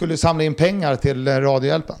 va? Vi skulle samla in pengar till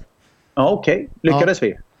Radiohjälpen. Ja, okej. Lyckades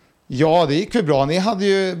vi? Ja, det gick ju bra.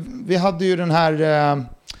 Vi hade ju den här...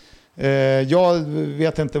 jag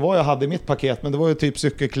vet inte vad jag hade i mitt paket, men det var ju typ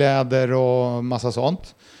cykelkläder och massa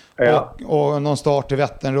sånt. Ja. Och någon start i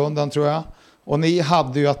Vätternrundan tror jag. Och ni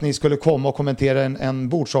hade ju att ni skulle komma och kommentera en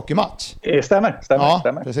bordshockeymatch. Stämmer. Ja,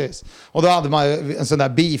 stämmer. Precis. Och då hade man ju en sån där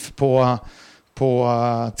beef på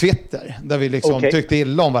Twitter där vi liksom tyckte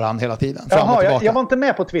illa om varandra hela tiden. Jaha, jag var inte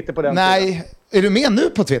med på Twitter på den tiden. Nej, är du med nu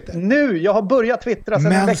på Twitter? Nu, jag har börjat twittra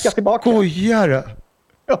sedan en vecka tillbaka. Men skojar du?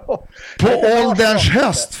 På ålderns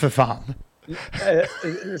höst för fan.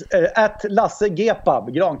 Lasse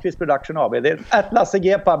Gepab, Granqvist Production AB. Lasse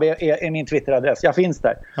Gepab är min Twitteradress. Jag finns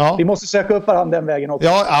där. Ja. Vi måste söka upp varandra den vägen också.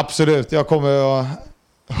 Ja, absolut. Jag kommer att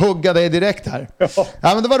hugga dig direkt här. Ja,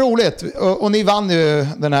 men det var roligt. Och ni vann ju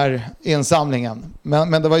den här insamlingen.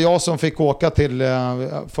 Men det var jag som fick åka till,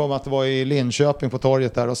 för mig att det var i Linköping på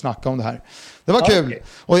torget där och snacka om det här. Det var kul. Okay.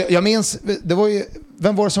 Och jag minns, det var ju,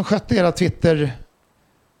 vem var det som skötte era Twitter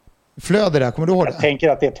flöde där, kommer du ihåg det? Jag tänker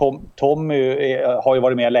att det är Tom har ju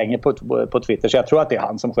varit med länge på Twitter, så jag tror att det är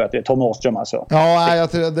han som sköter det. Tom Åström alltså. Ja,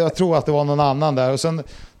 jag tror att det var någon annan där. Och sen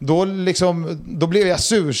då blev jag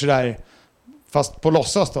sur så där, fast på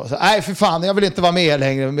låtsas då. Så, nej för fan, jag vill inte vara med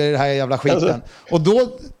längre med det här jävla skiten. Alltså. Och då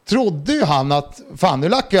trodde ju han att, fan nu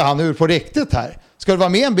lackar han ur på riktigt här. Ska du vara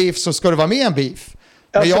med en beef så ska du vara med en beef.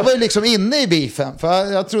 Men jag var ju liksom inne i beefen,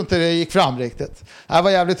 för jag tror inte det gick fram riktigt. Det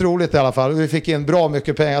var jävligt roligt i alla fall. Vi fick in bra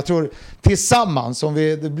mycket pengar. Jag tror tillsammans,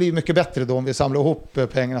 det blir mycket bättre då om vi samlar ihop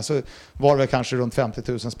pengarna, så var det kanske runt 50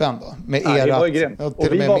 000 spänn då. Med det var ju grymt. Och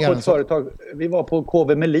vi var på ett företag, vi var på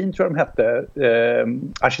KV Melin tror jag de hette,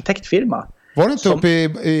 arkitektfirma. Var det inte uppe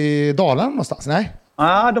i Dalarna någonstans? Nej.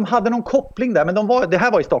 Ja, de hade någon koppling där, men det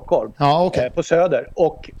här var i Stockholm, på Söder.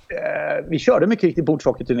 Och vi körde mycket riktigt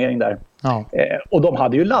bordshockeyturnering där. Ja. Och de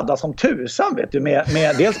hade ju laddat som tusan, vet du,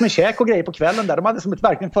 dels med käk och grejer på kvällen där. De hade som ett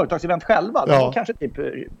verkligen företagsevent själva. Det var kanske typ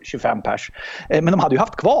 25 pers. Men de hade ju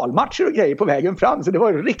haft kvalmatcher och grejer på vägen fram, så det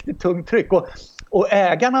var ju riktigt tungt tryck. Och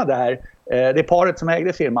ägarna där, det paret som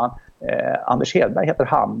ägde firman, Anders Hedberg heter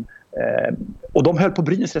han. Och de höll på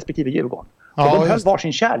Brynäs respektive Djurgården. Och de höll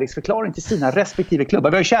varsin kärleksförklaring till sina respektive klubbar.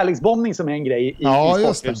 Vi har ju kärleksbombning som är en grej i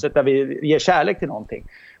Sporthuset där vi ger kärlek till någonting.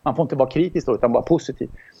 Man får inte vara kritisk då, utan vara positiv.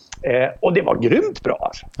 Och det var grymt bra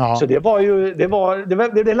alltså. Ja. Så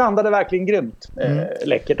det landade verkligen grymt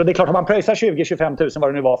läckert. Och det är klart att man pröjsar 20-25 000 vad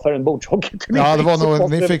det nu var för en bordshockey. Ja, det var nog,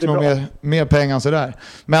 ni fick nog mer pengar än sådär.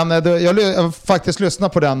 Men jag har faktiskt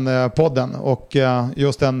lyssnat på den podden och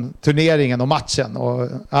just den turneringen och matchen. Och,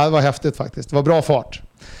 det var häftigt faktiskt. Det var bra fart.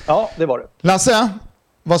 Ja, det var det. Lasse,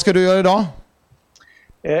 vad ska du göra idag?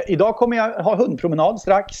 Idag kommer jag ha hundpromenad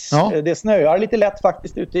strax. Ja. Det snöar lite lätt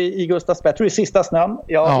faktiskt ute i Gustavsberg. Jag tror det är sista snön.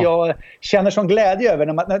 Jag känner sån glädje över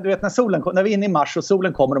när vi är inne i mars och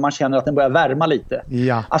solen kommer och man känner att den börjar värma lite.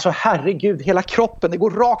 Ja. Alltså herregud, hela kroppen, det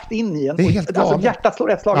går rakt in i en. Det är helt alltså, hjärtat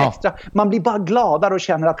slår ett slag extra. Man blir bara gladare och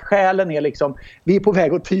känner att själen är liksom, vi är på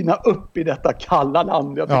väg att tina upp i detta kalla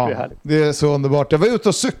land. Jag tycker det är härligt. Det är så underbart. Jag var ute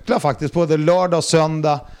och cykla faktiskt både lördag och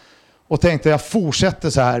söndag. Och tänkte jag fortsätter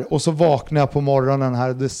så här. Och så vaknade jag på morgonen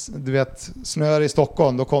här. Du vet, snöar i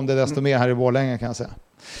Stockholm. Då kom det desto mer här i Borlänge kan jag säga.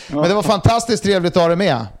 Men det var fantastiskt trevligt att ha dig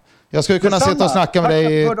med. Jag skulle kunna sitta och snacka med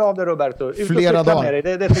dig i flera dagar.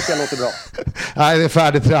 Det tycker jag låter bra. Nej, det är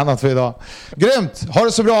färdigtränat för idag. Grymt! Ha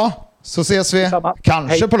det så bra. Så ses vi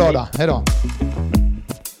kanske på lördag. Hej då.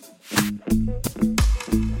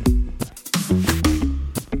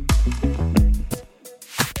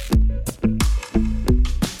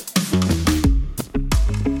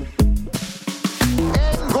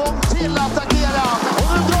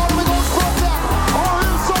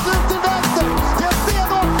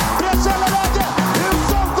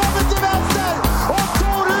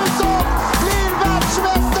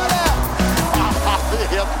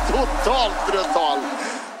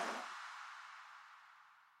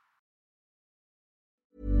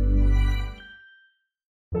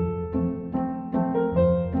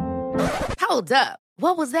 Hold up.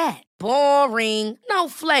 What was that? Boring. No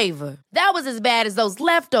flavor. That was as bad as those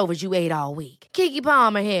leftovers you ate all week. Keke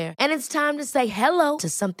Palmer here, and it's time to say hello to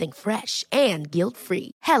something fresh and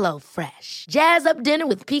guilt-free. Hello Fresh. Jazz up dinner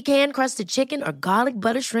with pecan-crusted chicken or garlic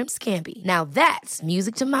butter shrimp scampi. Now that's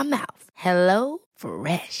music to my mouth. Hello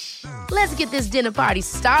Fresh. Let's get this dinner party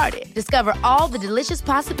started. Discover all the delicious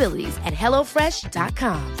possibilities at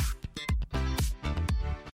HelloFresh.com.